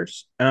 good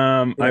players.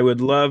 I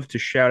would love to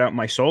shout out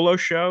my solo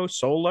show,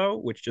 Solo,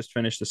 which just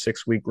finished a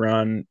 6-week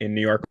run in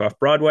New York off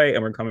Broadway,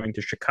 and we're coming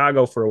to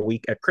Chicago for a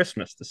week at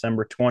Christmas,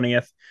 December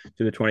 20th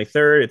to the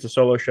 23rd. It's a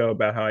solo show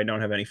about how I don't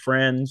have any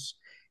friends,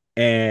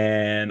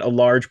 and a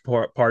large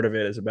part of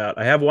it is about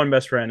I have one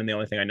best friend, and the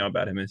only thing I know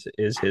about him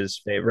is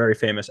his very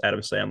famous Adam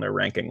Sandler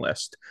ranking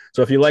list.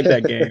 So if you like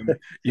that game,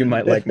 you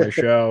might like my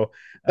show.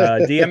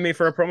 DM me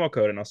for a promo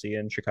code, and I'll see you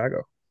in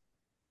Chicago.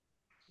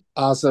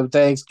 Awesome,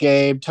 thanks,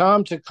 Gabe.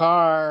 Tom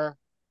Thakkar.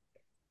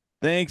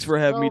 Thanks for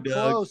having me,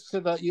 Doug. Close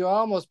to you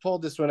almost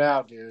pulled this one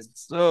out, dude.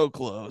 So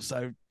close.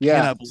 I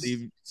cannot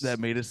believe that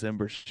May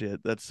December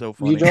shit. That's so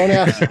funny. You don't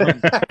have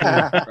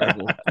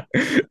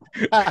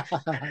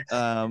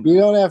you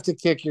don't have to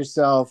kick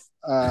yourself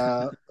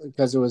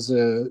because it was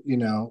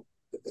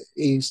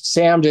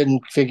Sam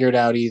didn't figure it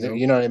out either. Nope.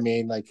 You know what I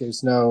mean? Like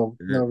there's no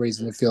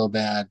reason to feel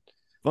bad.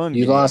 Fun.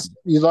 You lost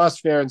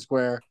fair and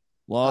square.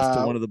 Lost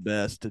to one of the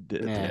best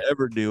to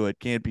ever do it.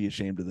 Can't be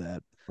ashamed of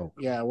that.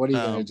 Yeah, what are you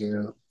gonna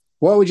do?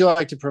 What would you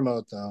like to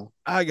promote, though?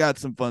 I got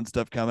some fun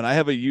stuff coming. I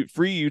have a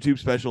free YouTube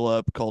special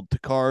up called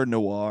Thakkar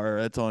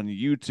Noir. That's on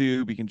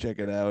YouTube. You can check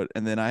it out.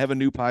 And then I have a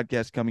new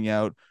podcast coming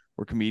out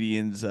where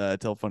comedians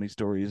tell funny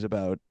stories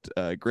about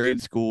grade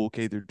school,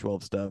 K through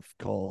 12 stuff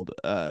called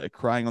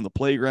Crying on the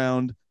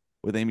Playground.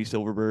 with Amy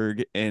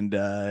Silverberg, and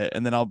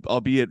then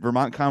I'll be at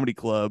Vermont Comedy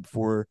Club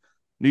for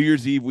New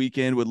Year's Eve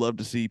weekend. Would love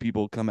to see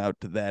people come out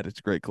to that. It's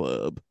a great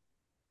club.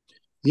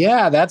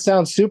 Yeah, that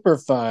sounds super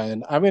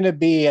fun. I'm going to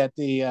be at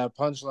the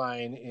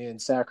Punchline in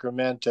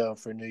Sacramento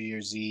for New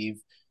Year's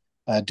Eve,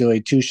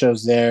 doing 2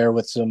 shows there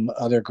with some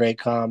other great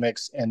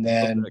comics. And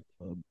then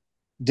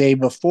day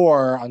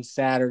before on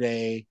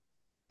Saturday,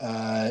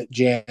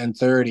 Jan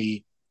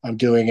 30, I'm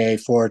doing a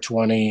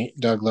 420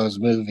 Doug Loves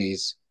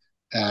Movies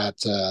at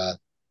the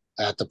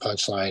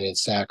Punchline in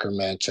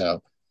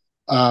Sacramento.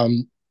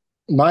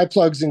 My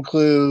plugs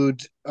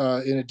include,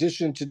 in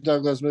addition to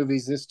Doug Loves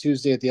Movies, this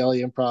Tuesday at the LA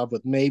Improv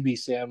with maybe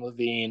Samm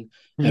Levine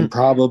and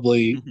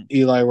probably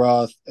Eli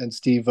Roth and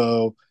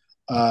Steve-O.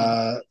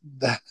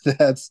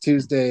 That's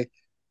Tuesday, a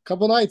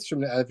couple nights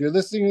from now. If you're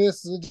listening to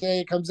this the day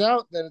it comes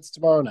out, then it's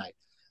tomorrow night.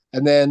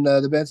 And then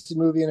the Benson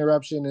Movie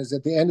Interruption is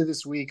at the end of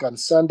this week on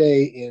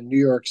Sunday in New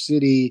York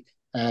City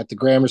at the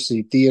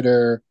Gramercy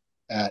Theater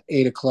at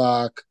 8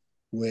 o'clock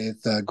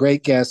with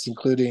great guests,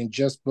 including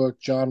just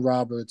booked John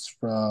Roberts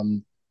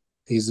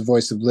he's the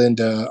voice of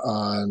Linda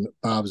on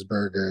Bob's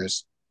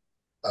Burgers.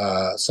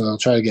 So I'll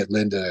try to get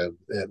Linda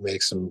to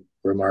make some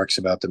remarks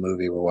about the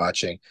movie we're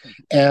watching.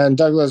 And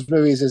Doug Loves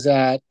Movies is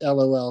at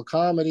LOL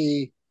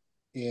Comedy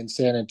in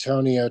San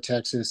Antonio,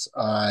 Texas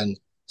on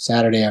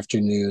Saturday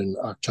afternoon,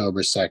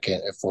 October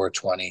 2nd at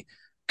 4:20.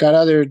 Got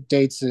other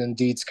dates and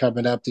deets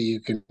coming up that you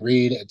can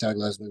read at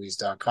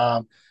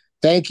douglovesmovies.com.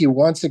 Thank you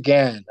once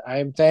again. I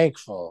am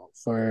thankful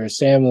for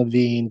Samm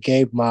Levine,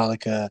 Gabe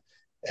Mollica,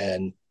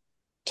 and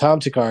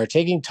Tom Thakkar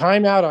taking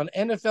time out on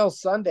NFL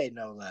Sunday,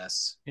 no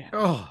less. Yeah.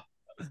 Oh,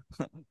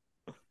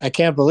 I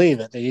can't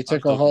believe it that you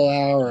took a whole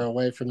hour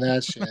away from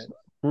that shit.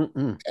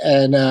 And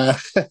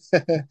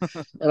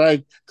and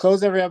I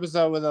close every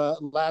episode with a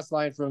last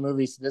line from a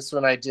movie. So this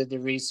one I did the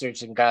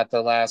research and got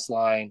the last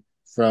line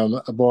from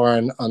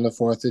Born on the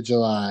 4th of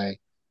July.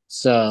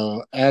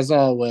 So as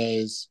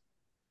always,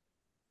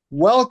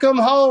 welcome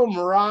home,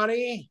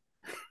 Ronnie.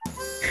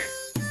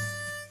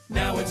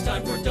 Now it's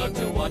time for Doug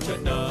to watch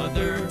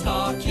another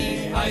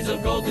talkie. Eyes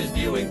of gold, his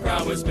viewing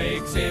prowess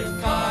makes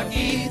him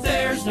cocky.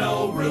 There's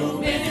no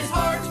room in his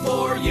heart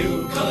for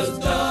you, 'cause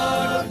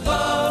Doug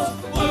loves